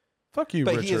 So, fuck you,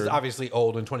 but Richard. he is obviously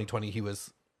old. In 2020, he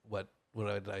was, what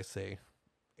did I say,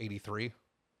 83?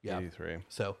 Yeah. 83.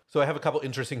 So I have a couple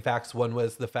interesting facts. One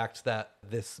was the fact that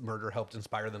this murder helped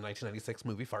inspire the 1996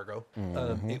 movie Fargo.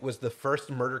 It was the first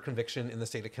murder conviction in the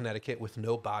state of Connecticut with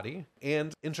no body.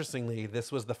 And interestingly,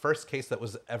 this was the first case that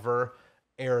was ever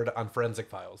aired on Forensic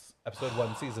Files, episode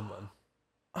 1, season 1.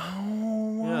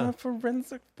 Oh, Yeah.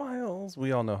 Forensic Files.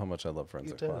 We all know how much I love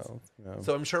Forensic He does. Files. Yeah.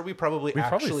 So I'm sure we've probably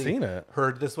seen it.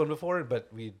 heard this one before, but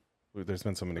There's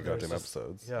been so many There's goddamn just-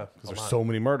 episodes. yeah, Because a there's lot. so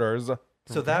many murders.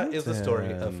 So that is the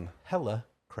story of Brandon. Hella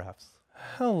Crafts.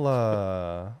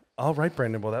 Hella. All right,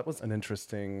 Brandon. Well, that was an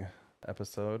interesting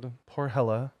episode. Poor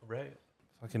Hella. Right.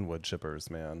 Fucking wood chippers,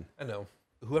 man. I know.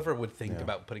 Whoever would think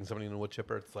about putting somebody in a wood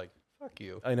chipper, it's like, fuck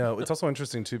you. I know. It's also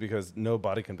interesting, too, because no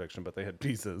body conviction, but they had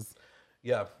pieces.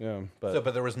 Yeah. Yeah. But,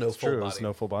 But there was no it's full true. body. It's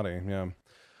no full body. Yeah.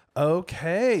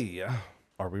 Okay.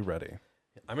 Are we ready?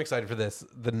 I'm excited for this.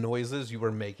 The noises you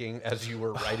were making as you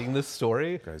were writing this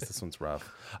story. Guys, this one's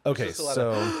rough. Okay, Just a lot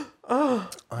so...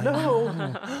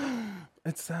 No.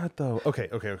 It's sad though. Okay.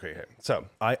 So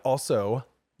I also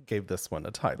gave this one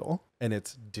a title, and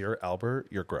it's Dear Albert,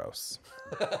 You're Gross.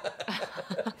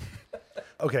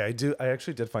 Okay, I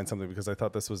actually did find something because I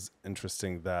thought this was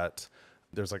interesting that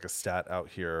there's like a stat out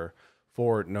here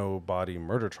for no body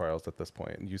murder trials at this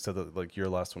point. You said that like your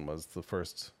last one was the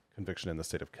first conviction in the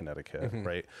state of Connecticut,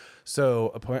 right?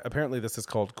 So apparently this is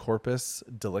called corpus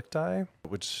delicti,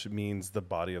 which means the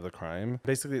body of the crime.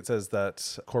 Basically, it says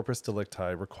that corpus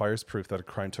delicti requires proof that a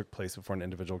crime took place before an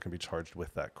individual can be charged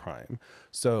with that crime.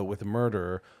 So with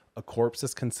murder, a corpse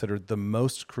is considered the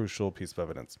most crucial piece of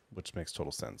evidence, which makes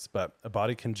total sense. But a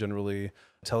body can generally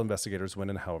tell investigators when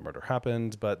and how a murder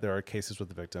happened, but there are cases where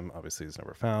the victim obviously is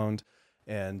never found,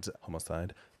 and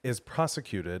homicide is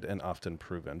prosecuted and often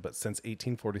proven. But since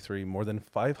 1843, more than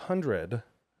 500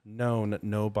 known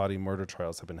no-body murder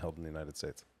trials have been held in the United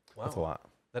States. Wow. That's a lot.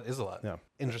 That is a lot. Yeah.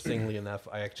 Interestingly enough,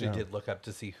 I actually did look up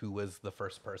to see who was the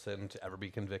first person to ever be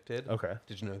convicted. Okay.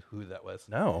 Did you know who that was?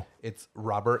 No. It's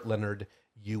Robert Leonard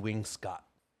Ewing Scott.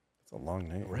 It's a long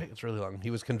name. Right, it's really long. He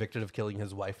was convicted of killing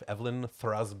his wife, Evelyn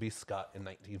Throsby Scott, in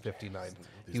 1959.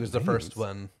 He was the first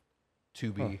one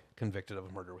to be convicted of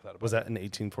a murder without a body. Was that in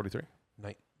 1843?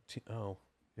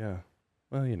 Yeah.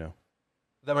 Well, you know.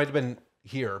 That might have been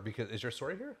here because is your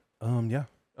story here? Yeah.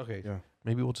 Okay. Yeah.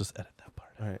 Maybe we'll just edit that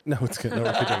part. All right. No, it's good. No,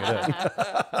 we're keeping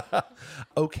it in.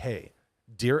 Okay.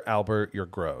 Dear Albert, You're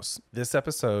Gross. This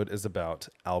episode is about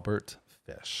Albert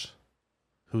Fish,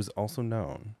 who's also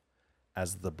known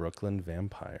as the Brooklyn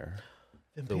Vampire.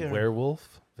 The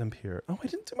werewolf vampire. Oh, I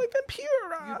didn't do my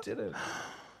vampire. You didn't.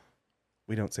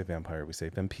 We don't say vampire, we say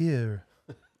vampire.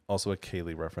 Also a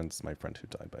Kaylee reference, my friend who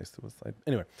died by suicide.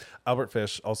 Anyway, Albert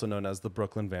Fish, also known as the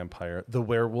Brooklyn Vampire, the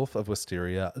Werewolf of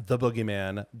Wisteria, the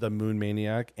Boogeyman, the Moon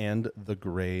Maniac, and the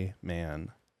Gray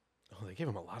Man. Oh, they gave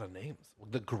him a lot of names.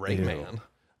 The Gray Man.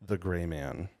 The Gray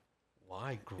Man.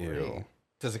 Why gray? Ew.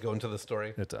 Does it go into the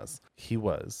story? It does. He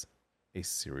was a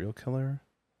serial killer,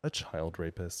 a child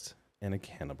rapist, and a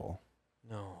cannibal.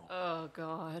 No. Oh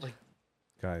God.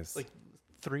 Guys. Like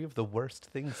 3 of the worst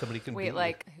things somebody can be. Wait,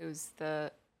 like who's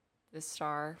the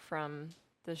star from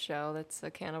the show that's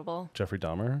a cannibal? Jeffrey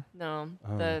Dahmer? No,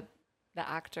 the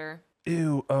actor.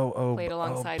 Ew. Played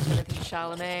alongside Timothy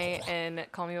Chalamet in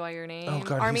Call Me by Your Name. Oh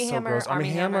God, Army he's so Hammer. gross. Army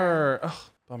Hammer. Oh,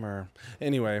 bummer.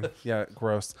 Anyway, yeah,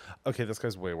 gross. Okay, this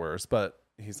guy's way worse, but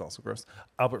he's also gross.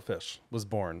 Albert Fish was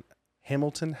born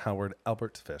Hamilton Howard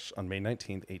Albert Fish on May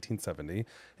 19th, 1870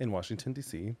 in Washington,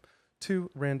 D.C.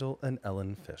 to Randall and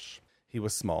Ellen Fish. He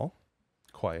was small,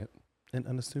 quiet, and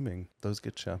unassuming. Those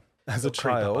get you. As a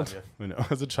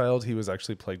child, he was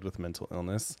actually plagued with mental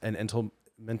illness and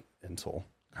mental.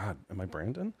 God, am I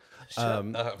Brandon?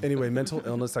 Anyway, mental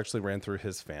illness actually ran through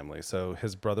his family. So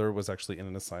his brother was actually in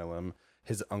an asylum.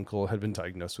 His uncle had been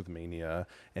diagnosed with mania,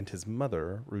 and his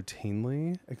mother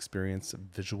routinely experienced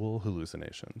visual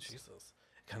hallucinations. Jesus.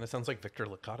 Kind of sounds like Victor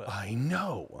Licata. I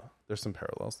know. There's some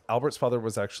parallels. Albert's father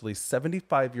was actually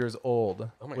 75 years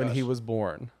old when he was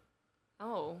born.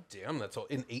 Oh. Damn, that's all.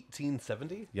 In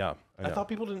 1870? Yeah. I thought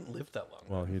people didn't live that long.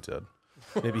 Well, he did.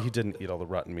 Maybe he didn't eat all the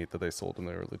rotten meat that they sold in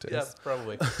the early days. Yeah,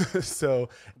 probably. So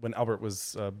when Albert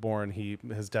was born,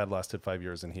 his dad lasted 5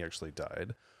 years and he actually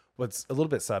died. What's a little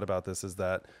bit sad about this is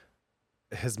that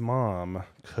his mom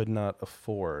could not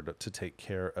afford to take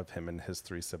care of him and his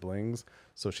 3 siblings,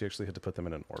 so she actually had to put them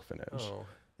in an orphanage. Oh.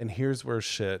 And here's where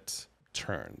shit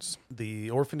turns. The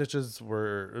orphanages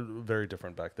were very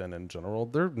different back then in general.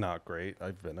 They're not great.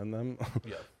 I've been in them.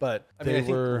 Yeah. But I think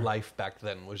life back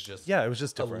then was just it was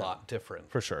just different. A lot different.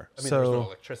 For sure. I mean, there was no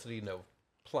electricity, no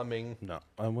plumbing. No.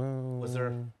 Well, was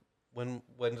there? When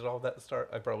did all that start?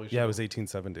 I probably should. Yeah, it was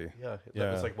 1870. Yeah,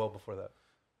 that was like well before that.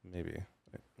 Maybe.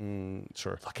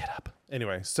 Sure. Look it up.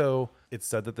 Anyway, so it's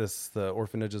said that the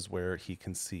orphanage is where he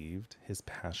conceived his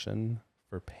passion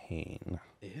for pain.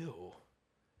 Ew.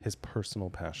 His personal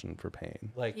passion for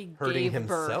pain. Like he hurting gave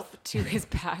himself? birth to his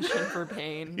passion for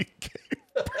pain.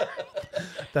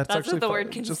 That's actually what the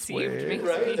word conceived makes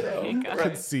me think of.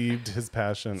 Conceived his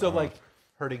passion. So like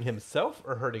hurting himself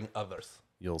or hurting others?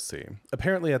 You'll see.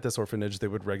 Apparently at this orphanage, they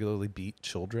would regularly beat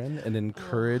children and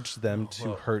encourage them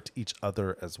to hurt each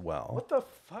other as well. What the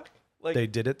fuck? Like they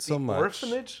did it so much.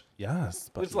 Orphanage?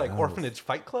 Yes. It's like Orphanage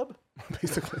Fight Club?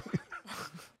 Basically.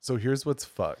 So here's what's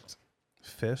fucked.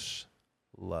 Fish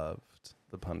loved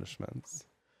the punishments.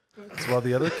 So while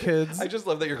the other kids... I just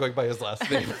love that you're going by his last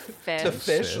name. Fish. The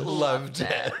fish loved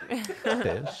it.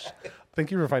 Fish. Thank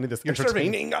you for finding this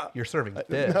entertaining. You're serving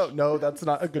fish. No, that's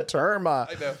not a good term. I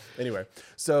know. Anyway,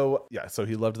 so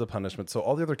he loved the punishment. So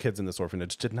all the other kids in this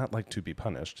orphanage did not like to be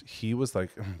punished. He was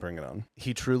like, bring it on.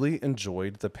 He truly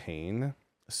enjoyed the pain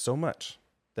so much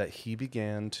that he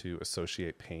began to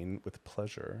associate pain with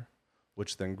pleasure,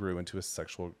 which then grew into a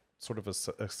sexual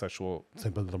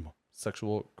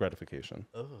sexual gratification.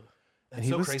 Oh. And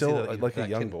he was still like a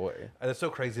young boy. And it's so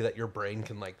crazy that your brain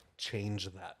can like change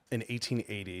that. In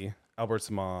 1880, Albert's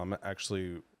mom,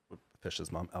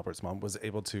 Albert's mom, was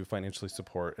able to financially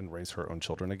support and raise her own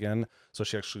children again. So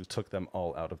she actually took them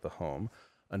all out of the home.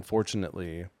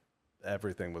 Unfortunately,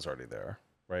 everything was already there,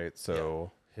 right?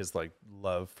 So his like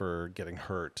love for getting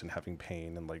hurt and having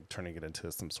pain and like turning it into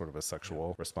some sort of a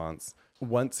sexual response.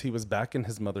 Once he was back in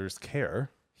his mother's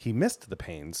care, he missed the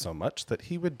pain so much that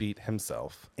he would beat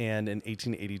himself. And in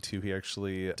 1882, he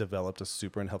actually developed a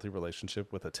super unhealthy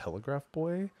relationship with a telegraph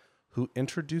boy who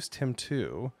introduced him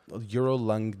to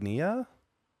urolagnia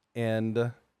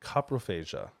and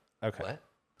coprophagia. Okay. What?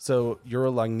 So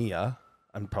urolagnia,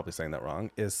 I'm probably saying that wrong,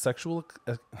 is sexual,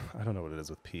 I don't know what it is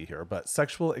with P here, but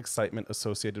sexual excitement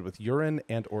associated with urine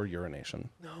and or urination.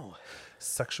 No.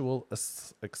 Sexual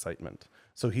excitement.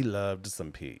 So he loved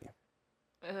some pee.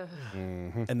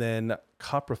 Mm-hmm. And then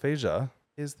coprophagia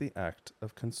is the act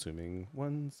of consuming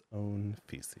one's own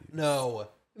feces. No.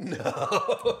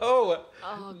 Oh,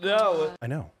 No. I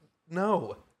know.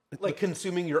 No. Like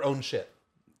consuming your own shit.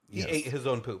 He Yes. ate his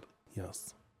own poop.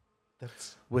 Yes.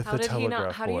 That's With How the did he telegraph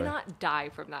not? How boy. do you not die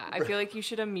from that? I feel like you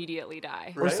should immediately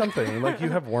die. Or something. Like you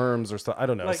have worms or something. I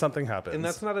don't know. like, Something happens. And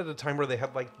that's not at a time where they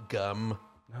had like gum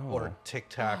No. or Tic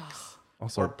Tacs.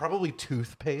 Also- or probably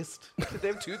toothpaste. Did they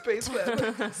have toothpaste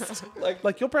then?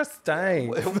 like your breath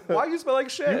stinks. Why you smell like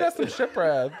shit? You got some shit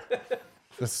breath.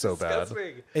 That's so bad.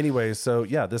 Disgusting. Anyway, so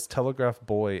yeah, this telegraph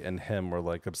boy and him were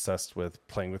like obsessed with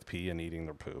playing with pee and eating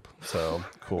their poop. So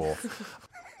cool.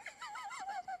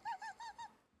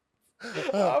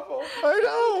 Awful. I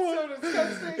know. So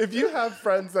disgusting. If you have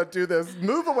friends that do this,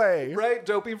 move away. Right?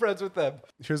 Don't be friends with them.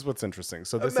 Here's what's interesting.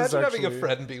 So this Imagine is actually having a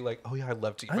friend and being like, oh yeah, I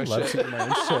love to eat I my love shit. to eat my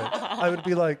own shit. I would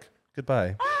be like,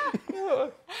 goodbye.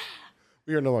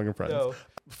 We are no longer friends. No.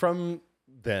 From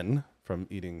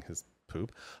eating his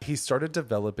poop, he started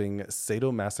developing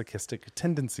sadomasochistic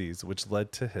tendencies, which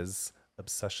led to his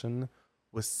obsession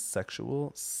with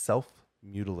sexual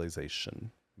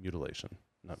self-mutilation. Mutilation.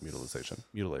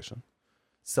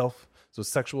 So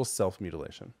sexual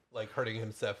self-mutilation. Like hurting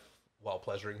himself while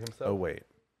pleasuring himself. Oh, wait.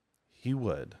 He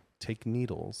would take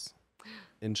needles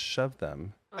and shove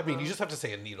them. I mean, you just have to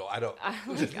say a needle. I don't.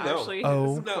 Like, no. actually,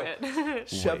 Oh. just quit.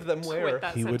 Shove them where? Quit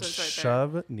that He would sentence right there.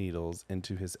 shove needles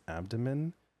into his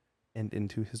abdomen and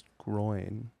into his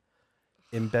groin,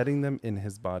 embedding them in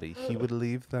his body. He would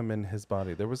leave them in his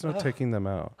body. There was no taking them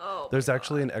out. Oh, There's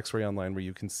actually an x-ray online where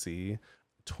you can see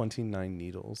 29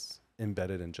 needles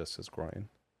embedded in just his groin.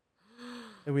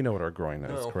 And we know what our groin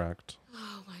is, No. correct?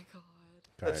 Oh my god.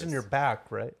 That's in Guys. your back,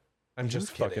 right? I'm You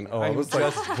just kidding. I I'm was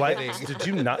just like, what? kidding. Did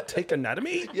you not take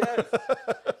anatomy? Yes.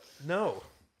 No.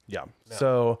 Yeah.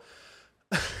 So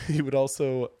he would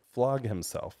also flog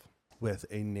himself with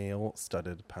a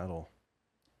nail-studded paddle.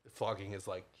 Flogging is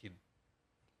like he'd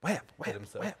Whap, hit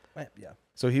himself. Yeah.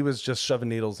 So he was just shoving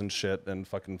needles and shit and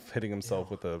fucking hitting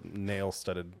himself with a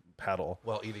nail-studded paddle.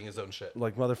 while eating his own shit.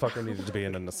 Like, motherfucker needed to be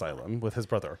in an asylum with his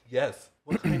brother. Yes.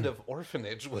 What kind of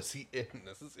orphanage was he in?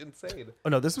 This is insane. Oh,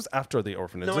 no, this was after the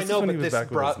orphanage. No, This I is know, when but he was this back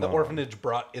with brought his the mom. orphanage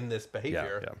brought in this Yeah,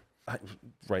 behavior. yeah.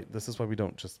 Right. This is why we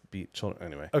don't just beat children.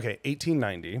 Anyway. Okay,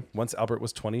 1890. Once Albert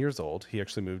was 20 years old, he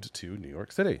actually moved to New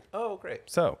York City. Oh, great.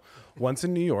 So, once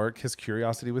in New York, his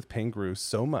curiosity with pain grew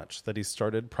so much that he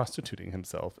started prostituting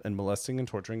himself and molesting and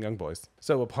torturing young boys.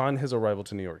 So, upon his arrival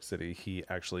to New York City, he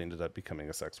actually ended up becoming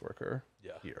a sex worker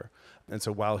here. And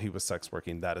so, while he was sex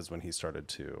working, that is when he started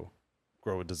to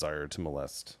grow a desire to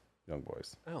molest young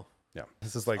boys. Oh. Yeah.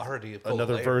 This is like Already full of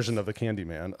another layers. version of the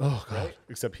Candyman. Oh, God. Right?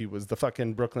 Except he was the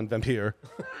fucking Brooklyn vampire.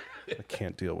 I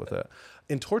can't deal with it.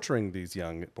 In torturing these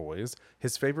young boys,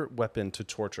 his favorite weapon to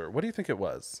torture, what do you think it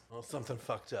was? Well, something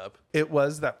fucked up, It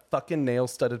was that fucking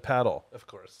nail-studded paddle. of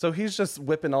course. So he's just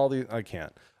whipping all the... I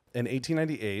can't. In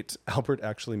 1898, Albert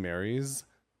actually marries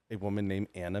a woman named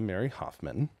Anna Mary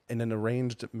Hoffman in an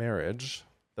arranged marriage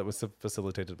that was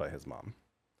facilitated by his mom.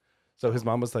 So his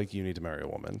mom was like, you need to marry a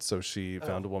woman. So she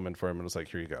found a woman for him and was like,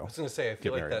 here you go. I was going to say, I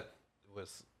feel Get like married. that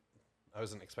was... I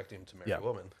wasn't expecting him to marry Yeah. a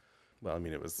woman. Well, I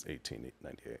mean, it was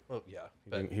 1898. Well, yeah.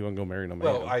 He But, wouldn't go marry no man.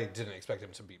 well, I didn't expect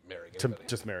him to be marrying to anybody.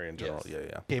 just marry in general. Yes.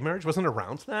 Yeah. Gay marriage wasn't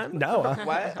around then? No,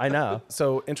 What? I know.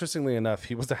 So interestingly enough,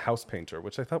 he was a house painter,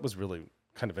 which I thought was really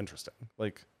kind of interesting.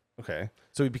 Like, okay,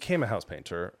 so he became a house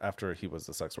painter after he was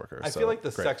a sex worker. I So, feel like the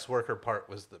great. sex worker part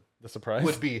was the surprise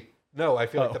would be... No, I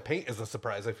feel Oh. like the paint is a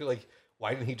surprise. I feel like,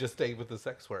 why didn't he just stay with the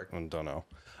sex work? I don't know.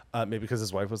 Maybe because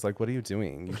his wife was like, "What are you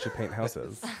doing? You should paint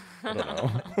houses." I don't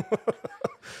know.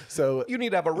 So You need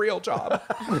to have a real job.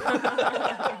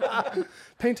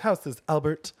 paint houses,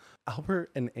 Albert.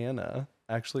 Albert and Anna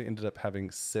actually ended up having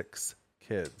 6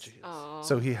 kids. Oh.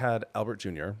 So he had Albert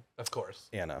Jr., Of course.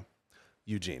 Anna,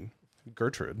 Eugene,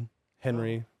 Gertrude,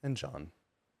 Henry, and John.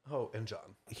 Oh, and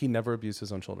John. He never abused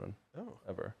his own children, Oh.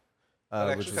 ever.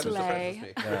 That Which actually is kind of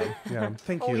Slay. surprises me. yeah.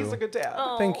 Thank Oh, you. he's a good dad.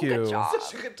 Oh, Thank you. Good job.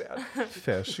 Such a good dad.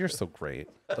 Fish, you're so great.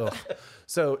 Ugh.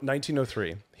 So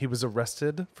 1903, he was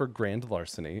arrested for grand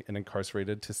larceny and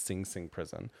incarcerated to Sing Sing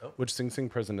prison, which Sing Sing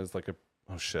prison is like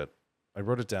oh shit. I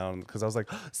wrote it down because I was like,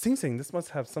 Sing Sing, this must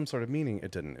have some sort of meaning.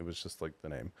 It didn't. It was just like the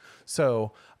name.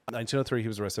 So 1903, he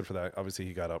was arrested for that. Obviously,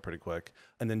 he got out pretty quick.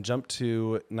 And then jumped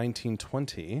to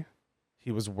 1920.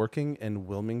 He was working in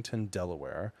Wilmington,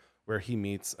 Delaware, where he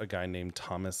meets a guy named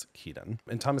Thomas Keaton.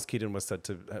 And Thomas Keaton was said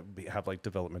to have like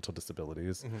developmental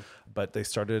disabilities, but they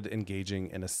started engaging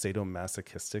in a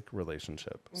sadomasochistic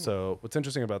relationship. So what's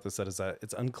interesting about this set is that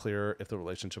it's unclear if the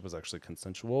relationship was actually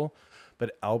consensual,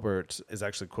 but Albert is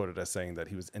actually quoted as saying that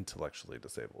he was intellectually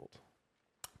disabled.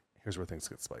 Here's where things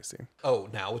get spicy. Oh,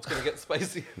 now it's going to get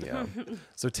spicy. Yeah.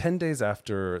 So 10 days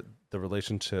after the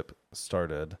relationship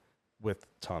started with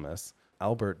Thomas,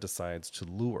 Albert decides to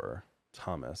lure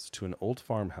Thomas to an old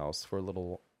farmhouse for a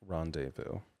little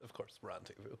rendezvous. Of course,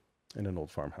 rendezvous. In an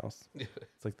old farmhouse.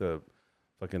 It's like the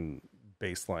fucking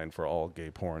baseline for all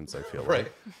gay porns, I feel Right.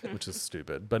 like, which is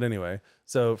stupid. But anyway,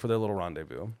 so for their little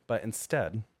rendezvous. But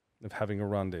instead of having a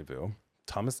rendezvous,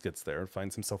 Thomas gets there and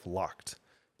finds himself locked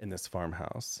in this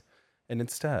farmhouse. And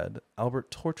instead,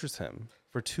 Albert tortures him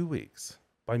for 2 weeks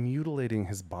by mutilating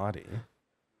his body,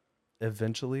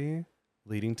 eventually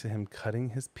leading to him cutting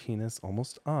his penis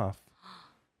almost off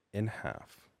in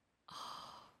half.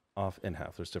 Off in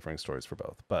half. There's differing stories for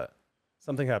both, but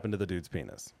something happened to the dude's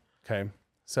penis. Okay.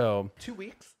 So 2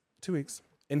 weeks? 2 weeks.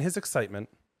 In his excitement,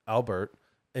 Albert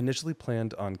initially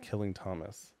planned on killing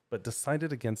Thomas, but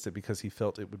decided against it because he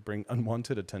felt it would bring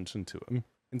unwanted attention to him.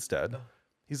 Instead,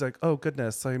 he's like, oh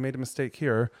goodness, I made a mistake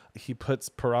here. He puts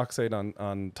peroxide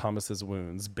on Thomas's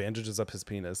wounds, bandages up his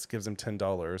penis, gives him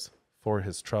 $10 for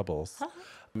his troubles.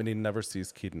 And he never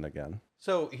sees Keaton again.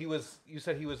 So you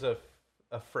said he was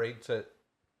afraid to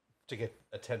get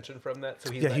attention from that?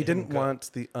 So He let him didn't go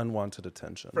want the unwanted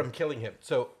attention. from killing him.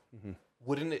 So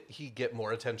wouldn't he get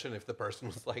more attention if the person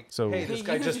was like, So- hey, this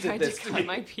guy You just did tried this to to cut me?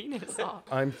 my penis off.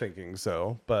 I'm thinking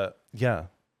so, but yeah.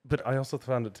 But I also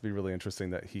found it to be really interesting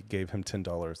that he gave him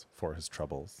 $10 for his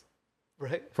troubles.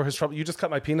 Right? For his trouble, you just cut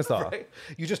my penis off. Right?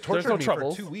 You just There's tortured no me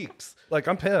troubles. for 2 weeks. Like,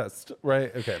 I'm pissed,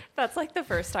 right? Okay. That's like the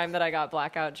first time that I got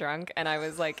blackout drunk and I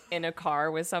was like in a car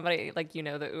with somebody, like,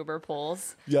 the Uber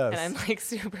pulls. Yes. And I'm like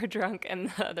super drunk and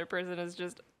the other person is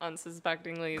just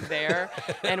unsuspectingly there.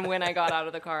 And when I got out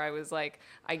of the car, I was like,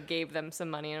 I gave them some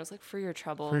money and I was like, for your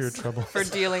troubles. For your troubles. For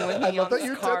dealing with me on that you this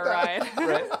did car that. ride.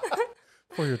 Right?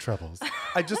 For your troubles.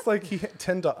 I just like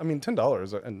 $10. I mean,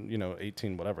 $10 and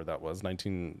 18, whatever that was,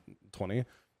 1920.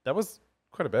 That was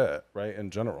quite a bit, right?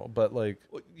 In general, but like,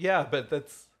 Well, yeah, but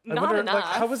that's I Not wonder, enough. like,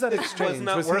 how was that exchange? was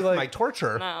not Was he worth like, my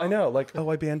torture. No. I know, like, oh,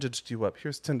 I bandaged you up.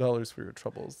 Here's $10 for your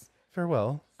troubles.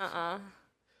 Farewell.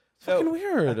 Fucking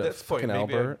weird. At this point, Fucking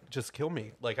maybe Albert. just kill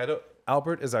me. Like, I don't.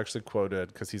 Albert is actually quoted,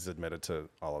 because he's admitted to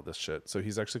all of this shit. So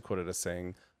he's actually quoted as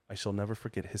saying, I shall never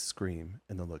forget his scream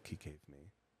and the look he gave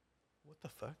me. What the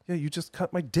fuck? Yeah, you just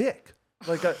cut my dick.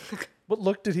 Like, what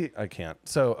look did he? I can't.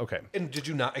 So, okay. And did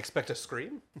you not expect a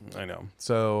scream? I know.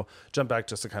 So jump back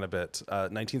just a kind of bit.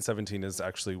 1917 is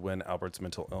actually when Albert's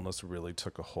mental illness really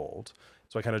took a hold.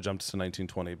 So I kind of jumped to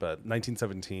 1920, but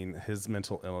 1917, his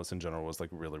mental illness in general was like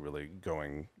really, really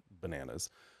going bananas.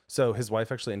 So his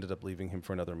wife actually ended up leaving him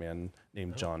for another man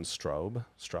named John Straub.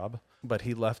 But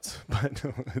he left, but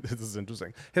this is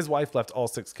interesting. His wife left all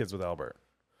 6 kids with Albert.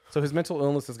 So his mental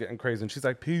illness is getting crazy, and she's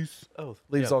like, peace. Oh,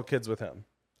 Leaves yeah. all kids with him.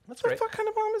 That's What great. the fuck kind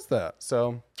of mom is that?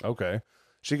 So, okay.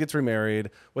 She gets remarried.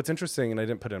 What's interesting, and I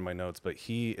didn't put it in my notes, but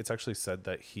it's actually said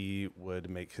that he would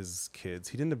make his kids,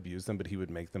 he didn't abuse them, but he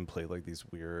would make them play like these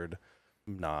weird,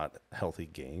 not healthy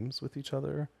games with each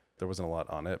other. There wasn't a lot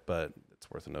on it, but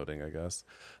it's worth noting, I guess.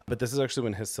 But this is actually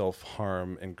when his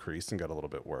self-harm increased and got a little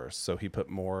bit worse. So he put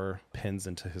more pins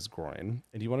into his groin.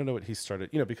 And you want to know what he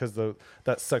started, because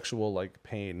that sexual like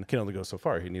pain can only go so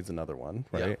far. He needs another one,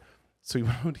 right? Yeah. So you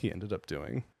know what he ended up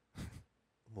doing?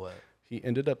 What? He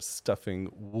ended up stuffing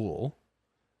wool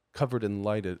covered in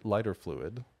lighter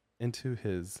fluid into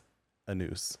his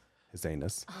anus, his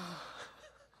anus,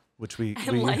 which we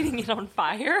And lighting it on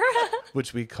fire.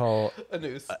 which we call A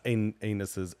noose.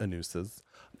 anuses.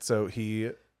 So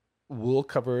he wool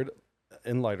covered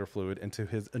in lighter fluid into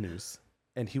his anus,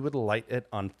 and he would light it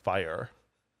on fire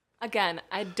Again,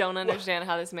 I don't understand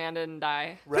how this man didn't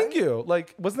die. Thank you.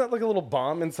 Like, wasn't that like a little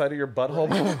bomb inside of your butthole?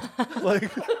 Like,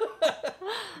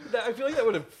 I feel like that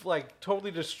would have like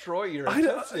totally destroyed your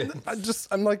intestines.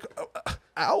 I'm like,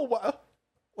 ow.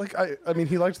 Like, I mean,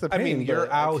 he liked the pain. I mean, you're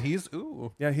but, ow, like, he's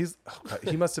ooh. yeah,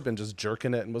 he must have been just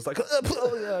jerking it and was like,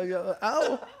 yeah,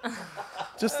 ow.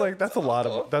 Just like, that's a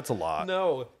lot.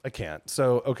 No. I can't.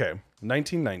 So, okay,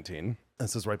 1919.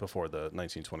 This is right before the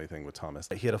 1920 thing with Thomas.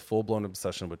 He had a full-blown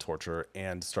obsession with torture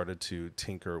and started to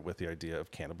tinker with the idea of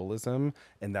cannibalism.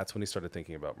 And that's when he started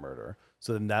thinking about murder.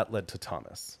 So then that led to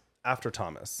Thomas. After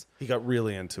Thomas, he got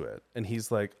really into it. And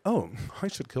he's like, oh, I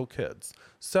should kill kids.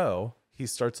 So he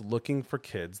starts looking for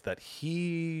kids that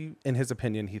he, in his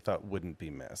opinion, he thought wouldn't be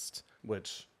missed,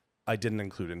 which I didn't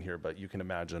include in here, but you can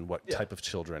imagine what type of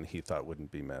children he thought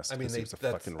wouldn't be missed. I mean, he was a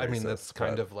fucking racist, that's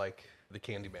kind of like the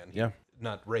Candyman. Yeah.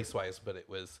 Not race-wise, but it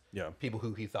was people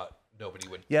who he thought nobody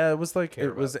would. Yeah, it was like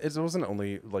it wasn't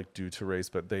only like due to race,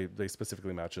 but they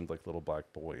specifically mentioned like little black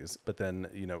boys. But then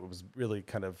it was really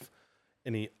kind of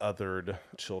any othered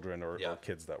children or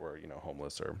kids that were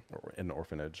homeless or in an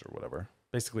orphanage or whatever.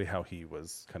 Basically, how he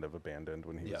was kind of abandoned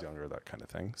when he was younger, that kind of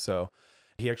thing. So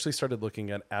he actually started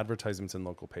looking at advertisements in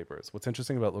local papers. What's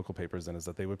interesting about local papers then is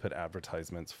that they would put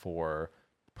advertisements for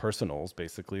personals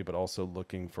basically, but also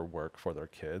looking for work for their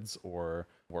kids or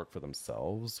work for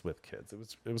themselves with kids.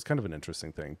 It was kind of an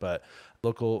interesting thing, but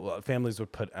local families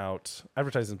would put out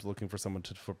advertisements looking for someone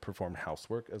to perform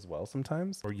housework as well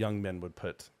sometimes, or young men would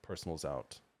put personals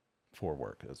out for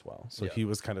work as well. So he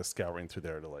was kind of scouring through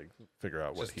there to like figure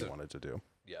out what he wanted to do.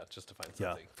 Yeah, just to find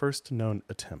something. First known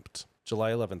attempt,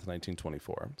 July 11th,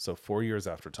 1924. So 4 years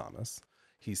after Thomas,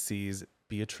 he sees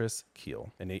Beatrice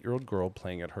Keel, an 8-year-old girl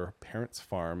playing at her parents'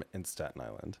 farm in Staten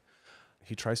Island.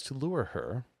 He tries to lure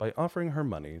her by offering her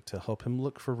money to help him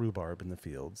look for rhubarb in the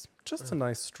fields. Just a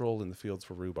nice stroll in the fields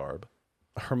for rhubarb.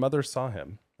 Her mother saw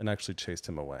him and actually chased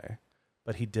him away.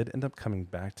 But he did end up coming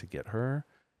back to get her,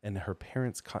 and her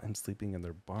parents caught him sleeping in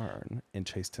their barn and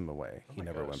chased him away. He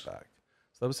never went back.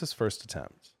 So that was his first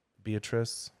attempt.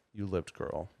 Beatrice, you lived,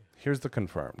 girl. Here's the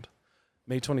confirmed.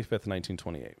 May 25th,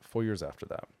 1928, 4 years after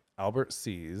that. Albert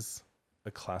sees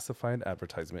a classified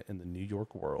advertisement in the New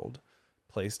York World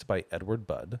placed by Edward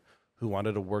Budd, who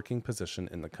wanted a working position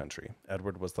in the country.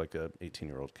 Edward was like a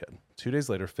 18-year-old kid. 2 days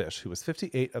later, Fish, who was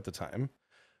 58 at the time,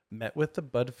 met with the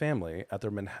Budd family at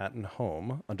their Manhattan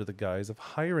home under the guise of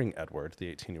hiring Edward,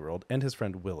 the 18-year-old, and his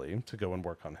friend Willie to go and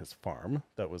work on his farm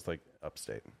that was like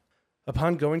upstate.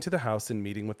 Upon going to the house and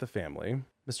meeting with the family,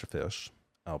 Mr. Fish,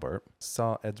 Albert,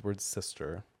 saw Edward's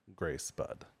sister, Grace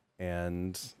Budd,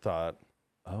 and thought,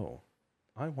 oh,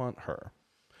 I want her.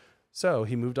 So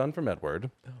he moved on from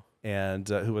Edward, and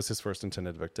who was his first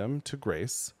intended victim, to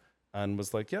Grace, and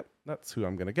was like, yep, that's who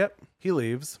I'm going to get. He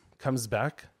leaves, comes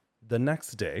back the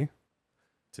next day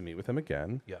to meet with him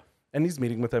again. Yeah. And he's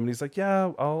meeting with him, and he's like,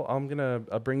 yeah, I'm going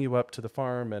to bring you up to the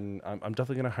farm, and I'm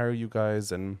definitely going to hire you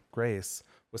guys. And Grace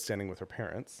was standing with her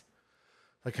parents,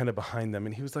 like kind of behind them.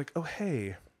 And he was like, oh,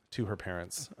 hey, to her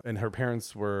parents. And her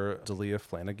parents were Delia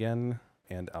Flanagan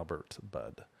and Albert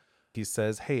Budd. He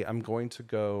says, hey, I'm going to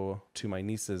go to my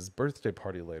niece's birthday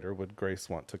party later. Would Grace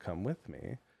want to come with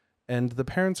me? And the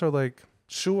parents are like,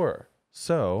 sure.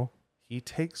 So he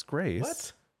takes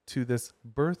Grace to this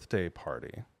birthday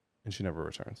party, and she never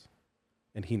returns.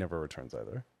 And he never returns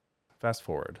either. Fast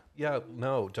forward. Yeah,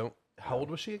 no, don't. How old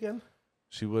was she again?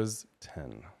 She was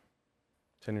 10.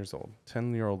 10 years old.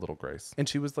 10-year-old little Grace. And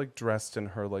she was like dressed in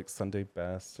her like Sunday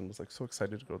best and was like so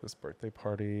excited to go to this birthday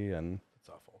party. And it's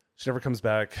awful. She never comes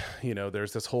back.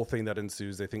 There's this whole thing that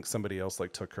ensues. They think somebody else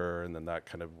like took her, and then that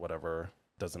kind of whatever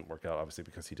doesn't work out, obviously,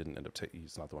 because he didn't end up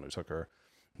he's not the one who took her.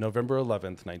 November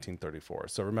 11th, 1934.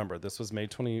 So remember, this was May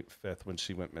 25th when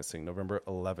she went missing. November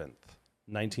 11th,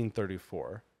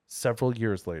 1934. Several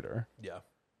years later,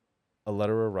 a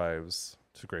letter arrives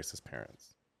to Grace's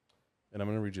parents. And I'm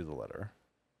going to read you the letter.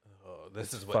 Oh,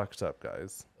 this is fucked up,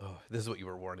 guys. Oh, this is what you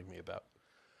were warning me about.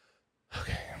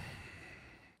 Okay.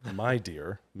 My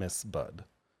dear Miss Budd,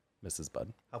 Mrs.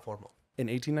 Budd. How formal. In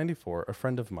 1894, a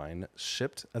friend of mine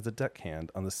shipped as a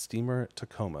deckhand on the steamer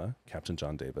Tacoma, Captain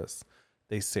John Davis.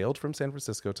 They sailed from San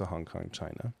Francisco to Hong Kong,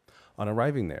 China. On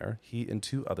arriving there, he and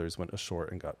 2 others went ashore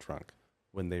and got drunk.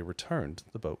 When they returned,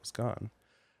 the boat was gone.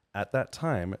 At that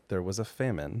time, there was a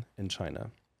famine in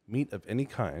China. Meat of any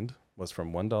kind was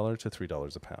from $1 to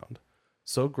 $3 a pound.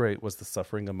 So great was the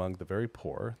suffering among the very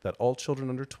poor that all children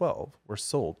under 12 were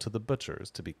sold to the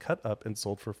butchers to be cut up and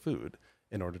sold for food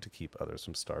in order to keep others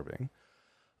from starving.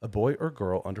 A boy or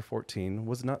girl under 14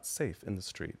 was not safe in the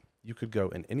street. You could go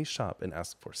in any shop and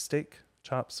ask for steak,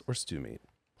 chops, or stew meat.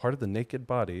 Part of the naked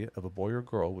body of a boy or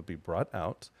girl would be brought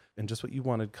out and just what you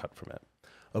wanted cut from it.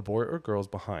 A boy or girl's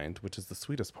behind, which is the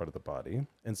sweetest part of the body,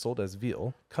 and sold as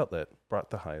veal, cutlet, brought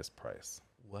the highest price.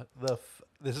 What the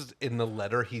This is in the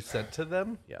letter he sent to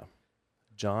them? Yeah.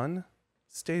 John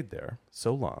stayed there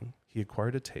so long, he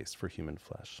acquired a taste for human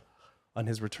flesh. On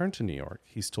his return to New York,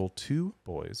 he stole 2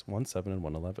 boys, 1 7 and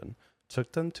 1 11,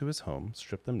 took them to his home,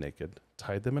 stripped them naked,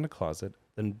 tied them in a closet,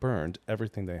 then burned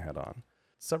everything they had on.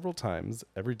 Several times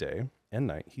every day and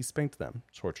night, he spanked them,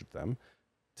 tortured them,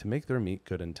 to make their meat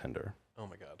good and tender. Oh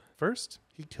my God. First,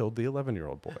 he killed the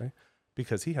 11-year-old boy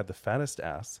because he had the fattest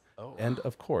ass and,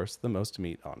 of course, the most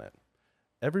meat on it.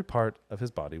 Every part of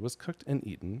his body was cooked and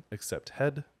eaten except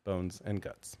head, bones, and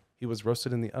guts. He was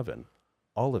roasted in the oven.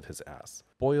 All of his ass.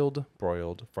 Boiled,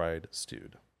 broiled, fried,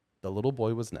 stewed. The little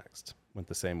boy was next. Went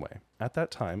the same way. At that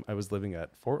time, I was living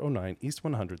at 409 East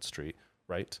 100th Street,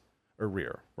 right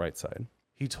side.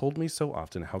 He told me so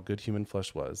often how good human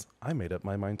flesh was, I made up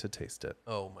my mind to taste it.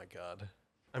 Oh my God.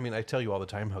 I mean, I tell you all the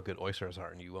time how good oysters are,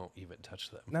 and you won't even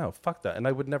touch them. No, fuck that. And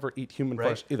I would never eat human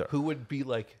flesh either. Who would be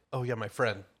like, oh yeah, my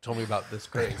friend told me about this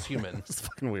great human. It's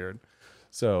fucking weird.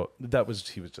 So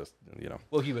he was just,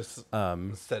 Well, he was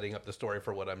setting up the story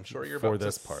for what I'm sure you're for about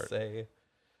this to part. say.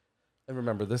 And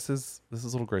remember, this is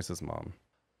little Grace's mom.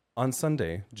 On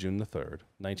Sunday, June the 3rd,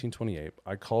 1928,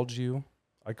 I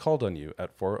called on you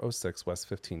at 406 West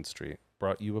 15th Street,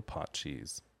 brought you a pot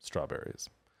cheese, strawberries.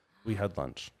 We had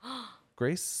lunch.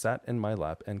 Grace sat in my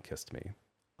lap and kissed me.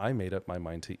 I made up my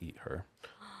mind to eat her.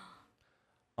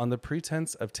 On the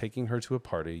pretense of taking her to a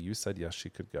party, you said yes, she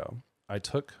could go. I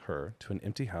took her to an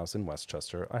empty house in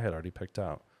Westchester I had already picked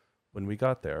out. When we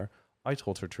got there, I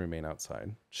told her to remain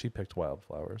outside. She picked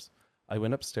wildflowers. I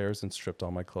went upstairs and stripped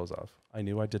all my clothes off. I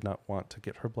knew I did not want to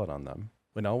get her blood on them.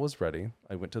 When all was ready,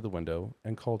 I went to the window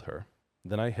and called her.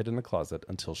 Then I hid in a closet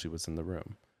until she was in the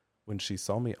room. When she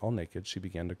saw me all naked, she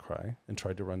began to cry and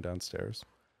tried to run downstairs.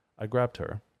 I grabbed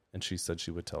her, and she said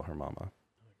she would tell her mama.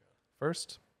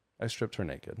 First, I stripped her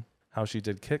naked. How she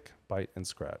did kick, bite, and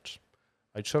scratch.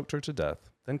 I choked her to death,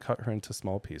 then cut her into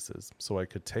small pieces so I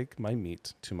could take my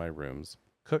meat to my rooms,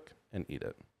 cook, and eat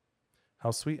it.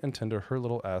 How sweet and tender her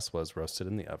little ass was roasted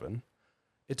in the oven.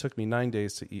 It took me 9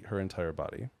 days to eat her entire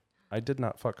body. I did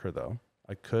not fuck her, though.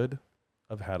 I could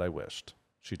have had I wished.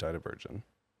 She died a virgin.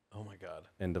 Oh my God.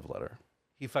 End of letter.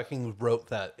 He fucking wrote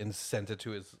that and sent it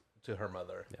to her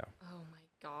mother. Yeah. Oh my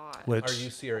God. Which, Are you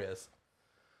serious?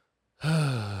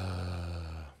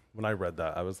 when I read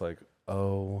that, I was like,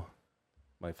 oh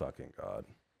my fucking God.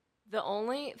 The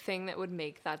only thing that would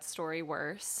make that story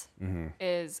worse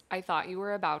is I thought you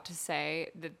were about to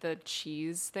say that the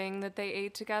cheese thing that they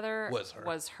ate together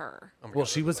was her. Oh my Well, God,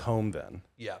 she was home then.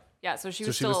 Yeah. Yeah, so she So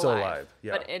was she still was still alive. alive.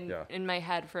 Yeah, But in my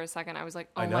head for a second, I was like,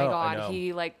 oh I my know, I God, know.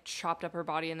 he like chopped up her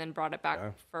body and then brought it back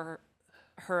for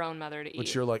her own mother to eat.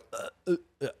 Which you're like, oh.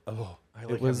 I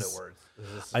like have no words.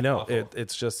 This is I know. awful.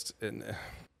 It's just,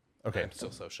 okay. I'm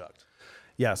so shocked.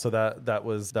 Yeah, so that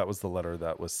was the letter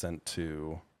that was sent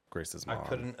to Grace's mom. I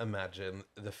couldn't imagine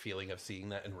the feeling of seeing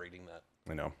that and reading that.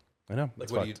 I know. Like,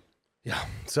 It's what do you... fucked. Yeah.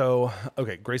 So,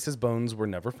 okay, Grace's bones were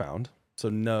never found. So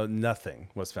nothing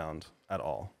was found at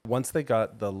all. Once they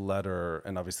got the letter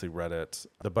and obviously read it,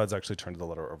 the Buds actually turned the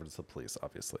letter over to the police,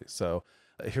 obviously. So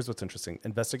here's what's interesting.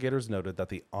 Investigators noted that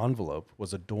the envelope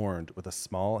was adorned with a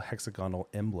small hexagonal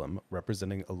emblem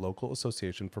representing a local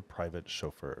association for private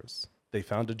chauffeurs. They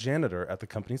found a janitor at the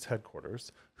company's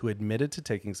headquarters who admitted to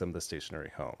taking some of the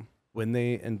stationery home. When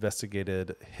they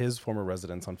investigated his former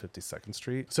residence on 52nd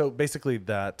Street, so basically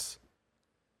that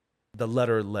the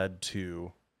letter led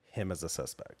to him as a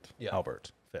suspect,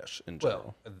 Albert Fish in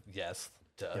general. Well, yes.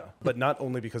 Duh. Yeah. But not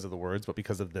only because of the words, but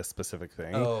because of this specific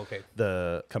thing. Oh, okay.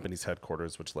 The company's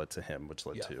headquarters, which led to him, which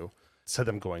led to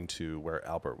them going to where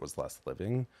Albert was last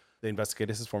living. They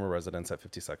investigated his former residence at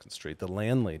 52nd Street. The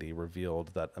landlady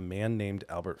revealed that a man named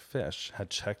Albert Fish had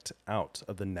checked out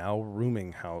of the now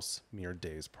rooming house mere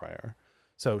days prior.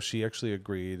 So she actually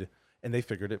agreed, and they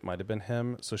figured it might have been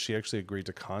him. So she actually agreed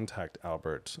to contact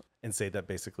Albert and say that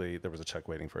basically there was a check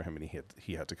waiting for him and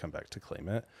he had to come back to claim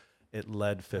it. It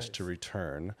led Fish to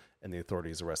return, and the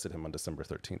authorities arrested him on December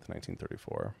 13th,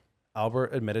 1934. Albert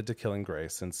admitted to killing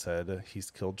Grace and said he's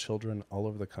killed children all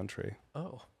over the country.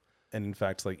 Oh. And in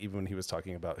fact, like even when he was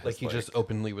talking about his, Like he just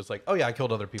openly was like, oh yeah, I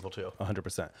killed other people too.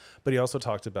 100%. But he also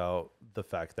talked about the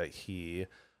fact that he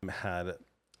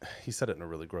said it in a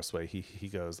really gross way. He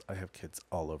goes, I have kids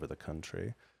all over the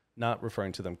country. Not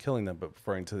referring to them killing them, but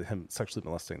referring to him sexually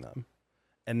molesting them.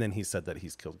 And then he said that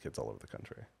he's killed kids all over the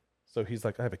country. So he's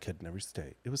like, I have a kid in every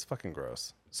state. It was fucking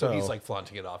gross. So he's like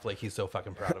flaunting it off. Like he's so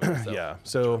fucking proud of himself. Yeah.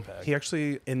 So he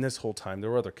actually, in this whole time,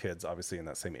 there were other kids obviously in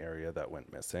that same area that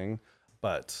went missing.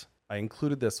 But I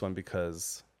included this one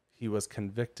because he was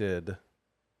convicted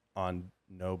on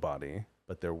no body,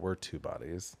 but there were 2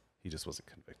 bodies. He just wasn't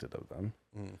convicted of them.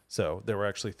 So there were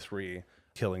actually 3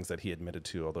 killings that he admitted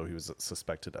to, although he was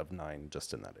suspected of 9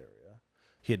 just in that area.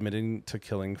 He admitted to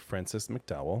killing Francis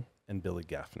McDowell and Billy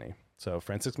Gaffney. So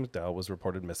Francis McDowell was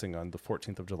reported missing on the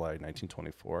 14th of July,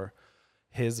 1924.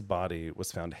 His body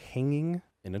was found hanging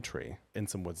in a tree in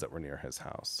some woods that were near his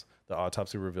house. The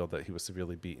autopsy revealed that he was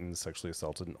severely beaten, sexually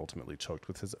assaulted, and ultimately choked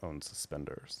with his own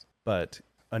suspenders. But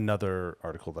another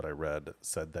article that I read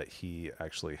said that he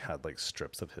actually had like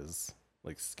strips of his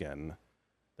like skin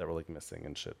that were like missing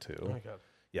and shit too. Oh my God.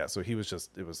 Yeah, so he was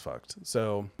just, it was fucked.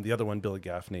 So the other one, Billy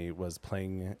Gaffney, was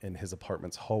playing in his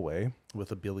apartment's hallway with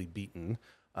a Billy Beaton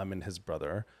and his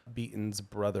brother. Beaton's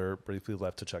brother briefly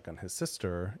left to check on his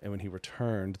sister, and when he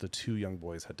returned, the 2 young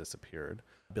boys had disappeared.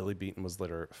 Billy Beaton was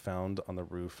later found on the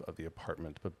roof of the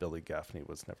apartment, but Billy Gaffney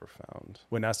was never found.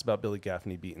 When asked about Billy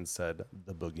Gaffney, Beaton said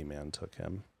the boogeyman took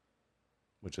him,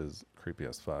 which is creepy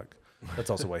as fuck.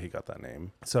 That's also why he got that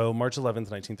name. So March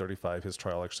 11th, 1935, his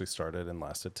trial actually started and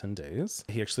lasted 10 days.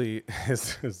 He actually,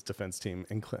 his defense team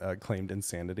claimed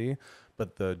insanity,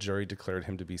 but the jury declared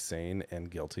him to be sane and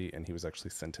guilty, and he was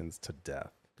actually sentenced to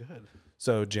death. Good.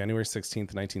 So January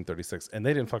 16th, 1936, and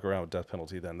they didn't fuck around with death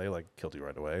penalty then. They like killed you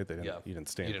right away. They didn't, you didn't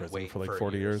stay in prison for like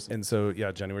 40 years. And so,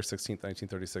 yeah, January 16th,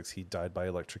 1936, he died by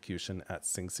electrocution at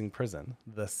Sing Sing prison,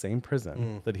 the same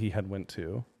prison that he had went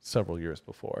to several years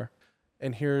before.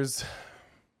 And here's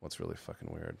what's really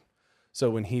fucking weird.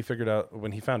 So when he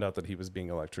found out that he was being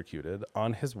electrocuted,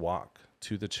 on his walk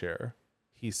to the chair,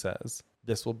 he says,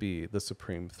 "This will be the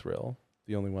supreme thrill,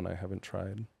 the only one I haven't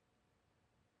tried."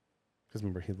 Because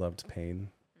remember, he loved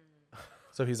pain.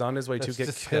 So he's on his way to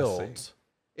get killed.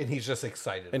 And he's just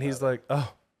excited. And he's like,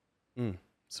 oh,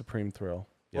 supreme thrill.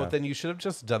 Yeah. Well, then you should have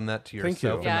just done that to yourself. Thank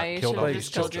you. And Yeah, not you killed should all have these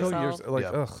just killed children.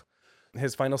 yourself. Ugh.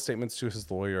 His final statements to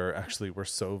his lawyer actually were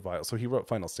so vile. So he wrote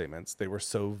final statements. They were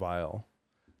so vile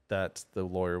that the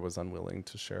lawyer was unwilling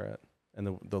to share it.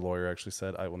 And the lawyer actually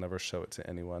said, "I will never show it to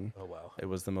anyone." Oh, wow. It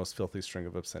was the most filthy string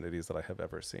of obscenities that I have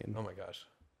ever seen. Oh, my gosh.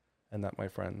 And that, my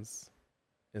friends,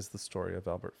 is the story of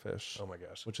Albert Fish. Oh, my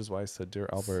gosh. Which is why I said, "Dear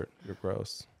Albert, you're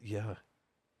gross." Yeah.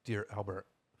 Dear Albert,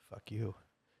 fuck you.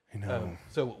 I know.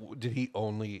 So did he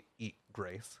only eat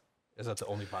Grace? Is that the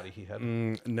only body he had?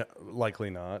 No, likely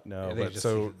not. No.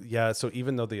 Yeah, But so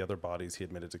even though the other bodies he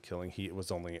admitted to killing, he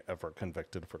was only ever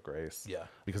convicted for Grace. Yeah.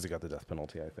 Because he got the death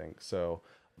penalty, I think. So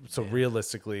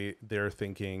realistically, they're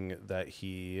thinking that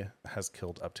he has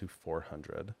killed up to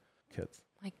 400 kids.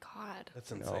 My God.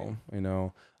 That's insane. I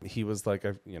know. He was like,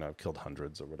 I've killed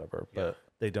hundreds or whatever, but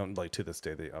they don't, like, to this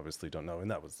day, they obviously don't know. And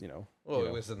that was, Well,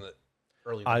 it was in the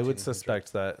early 1900s. I would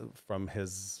suspect that from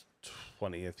his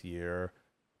 20th year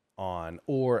on,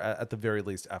 or at the very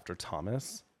least after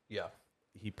Thomas. Yeah.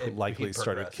 He likely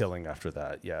started killing after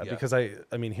that. Yeah. Because I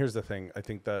mean, here's the thing. I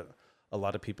think that a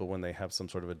lot of people, when they have some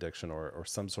sort of addiction or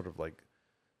some sort of like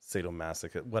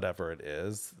sadomasochism, whatever it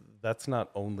is, that's not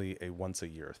only a once a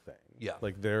year thing. Yeah.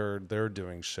 Like they're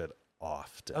doing shit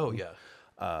often. Oh yeah.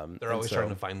 They're always trying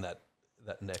to find that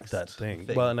next thing.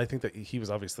 Well, and I think that he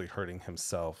was obviously hurting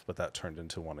himself, but that turned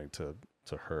into wanting to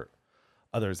hurt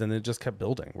others, and it just kept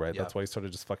building, right? Yeah. That's why he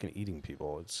started just fucking eating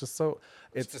people. It's just so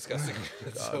it's disgusting.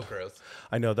 It's so gross.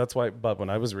 I know, that's why. But when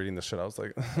I was reading this shit, I was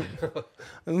like,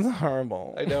 "This is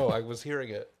horrible." I know. I was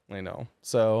hearing it. I know.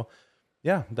 So,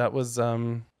 yeah, that was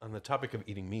on the topic of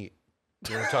eating meat.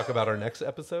 You want to talk about our next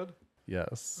episode?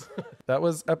 Yes, that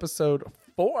was episode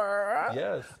 4.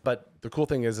 Yes. But the cool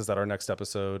thing is that our next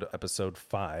episode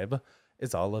 5,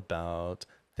 is all about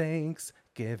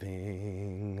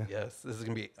Thanksgiving. Yes, this is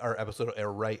going to be our episode will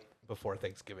air right before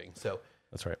Thanksgiving. So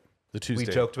that's right. The Tuesday.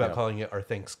 We joked about calling it our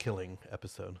Thanks-killing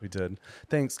episode. We did.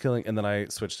 Thanks-killing. And then I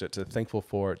switched it to thankful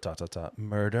for ...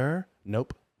 murder.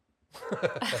 Nope.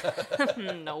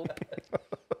 Nope.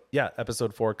 Yeah,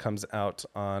 episode 4 comes out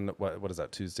on, what is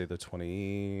that, Tuesday the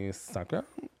 22nd?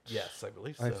 Yes, I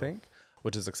believe so. I think.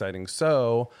 Which is exciting.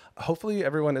 So hopefully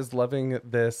everyone is loving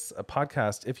this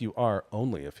podcast. If you are,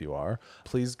 only if you are,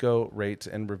 please go rate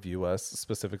and review us,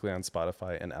 specifically on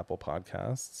Spotify and Apple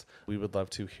Podcasts. We would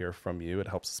love to hear from you. It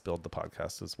helps us build the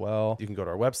podcast as well. You can go to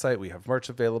our website. We have merch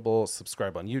available.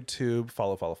 Subscribe on YouTube.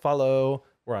 Follow.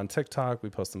 We're on TikTok.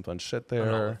 We post some fun shit there.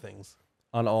 On all the things.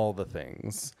 On all the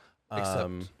things.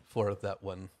 Except for that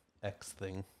one X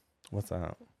thing. What's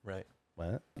that? Right.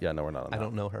 What? Yeah, no, we're not on that. I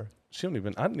don't know her. I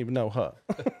didn't even know her.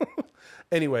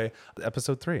 Anyway,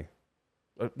 episode 3.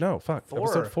 No, fuck. 4.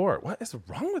 Episode 4. What is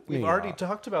wrong with me? We've already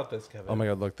talked about this, Kevin. Oh my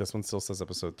god, look, this one still says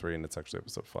episode 3 and it's actually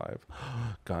episode 5.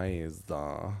 Guys,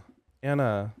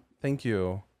 Anna, thank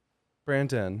you.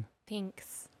 Brandon.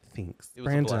 Thanks. Thanks. It was a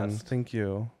Brandon, blast. thank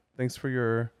you. Thanks for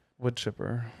your wood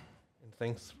chipper. And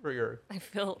thanks for your... I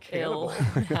feel Cannibal.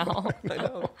 ill now. I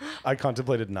know. I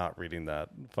contemplated not reading that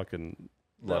fucking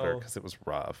letter No. because it was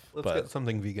rough. Let's but get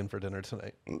something vegan for dinner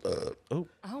tonight. oh,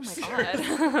 Oh my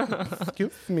god.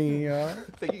 excuse me.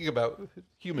 Thinking about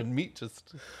human meat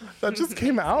just... That just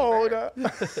came out.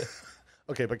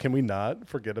 Okay, but can we not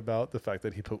forget about the fact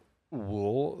that he put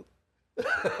wool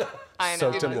I know.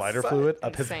 soaked in lighter fluid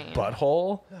up his Insane.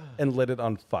 butthole and lit it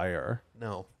on fire?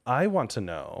 No. I want to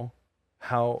know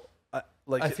how.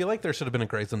 I feel like there should have been a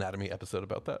Grey's Anatomy episode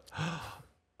about that.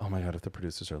 Oh my god! If the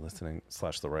producers are listening, /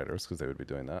 the writers, because they would be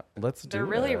doing that. Let's do. They're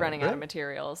really it. running out of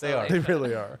material. So They are. like, They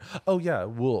really are. Oh yeah,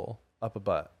 wool up a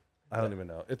butt. I don't even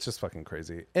know. It's just fucking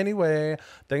crazy. Anyway,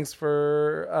 thanks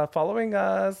for following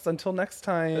us. Until next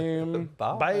time.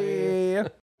 Bye. Bye.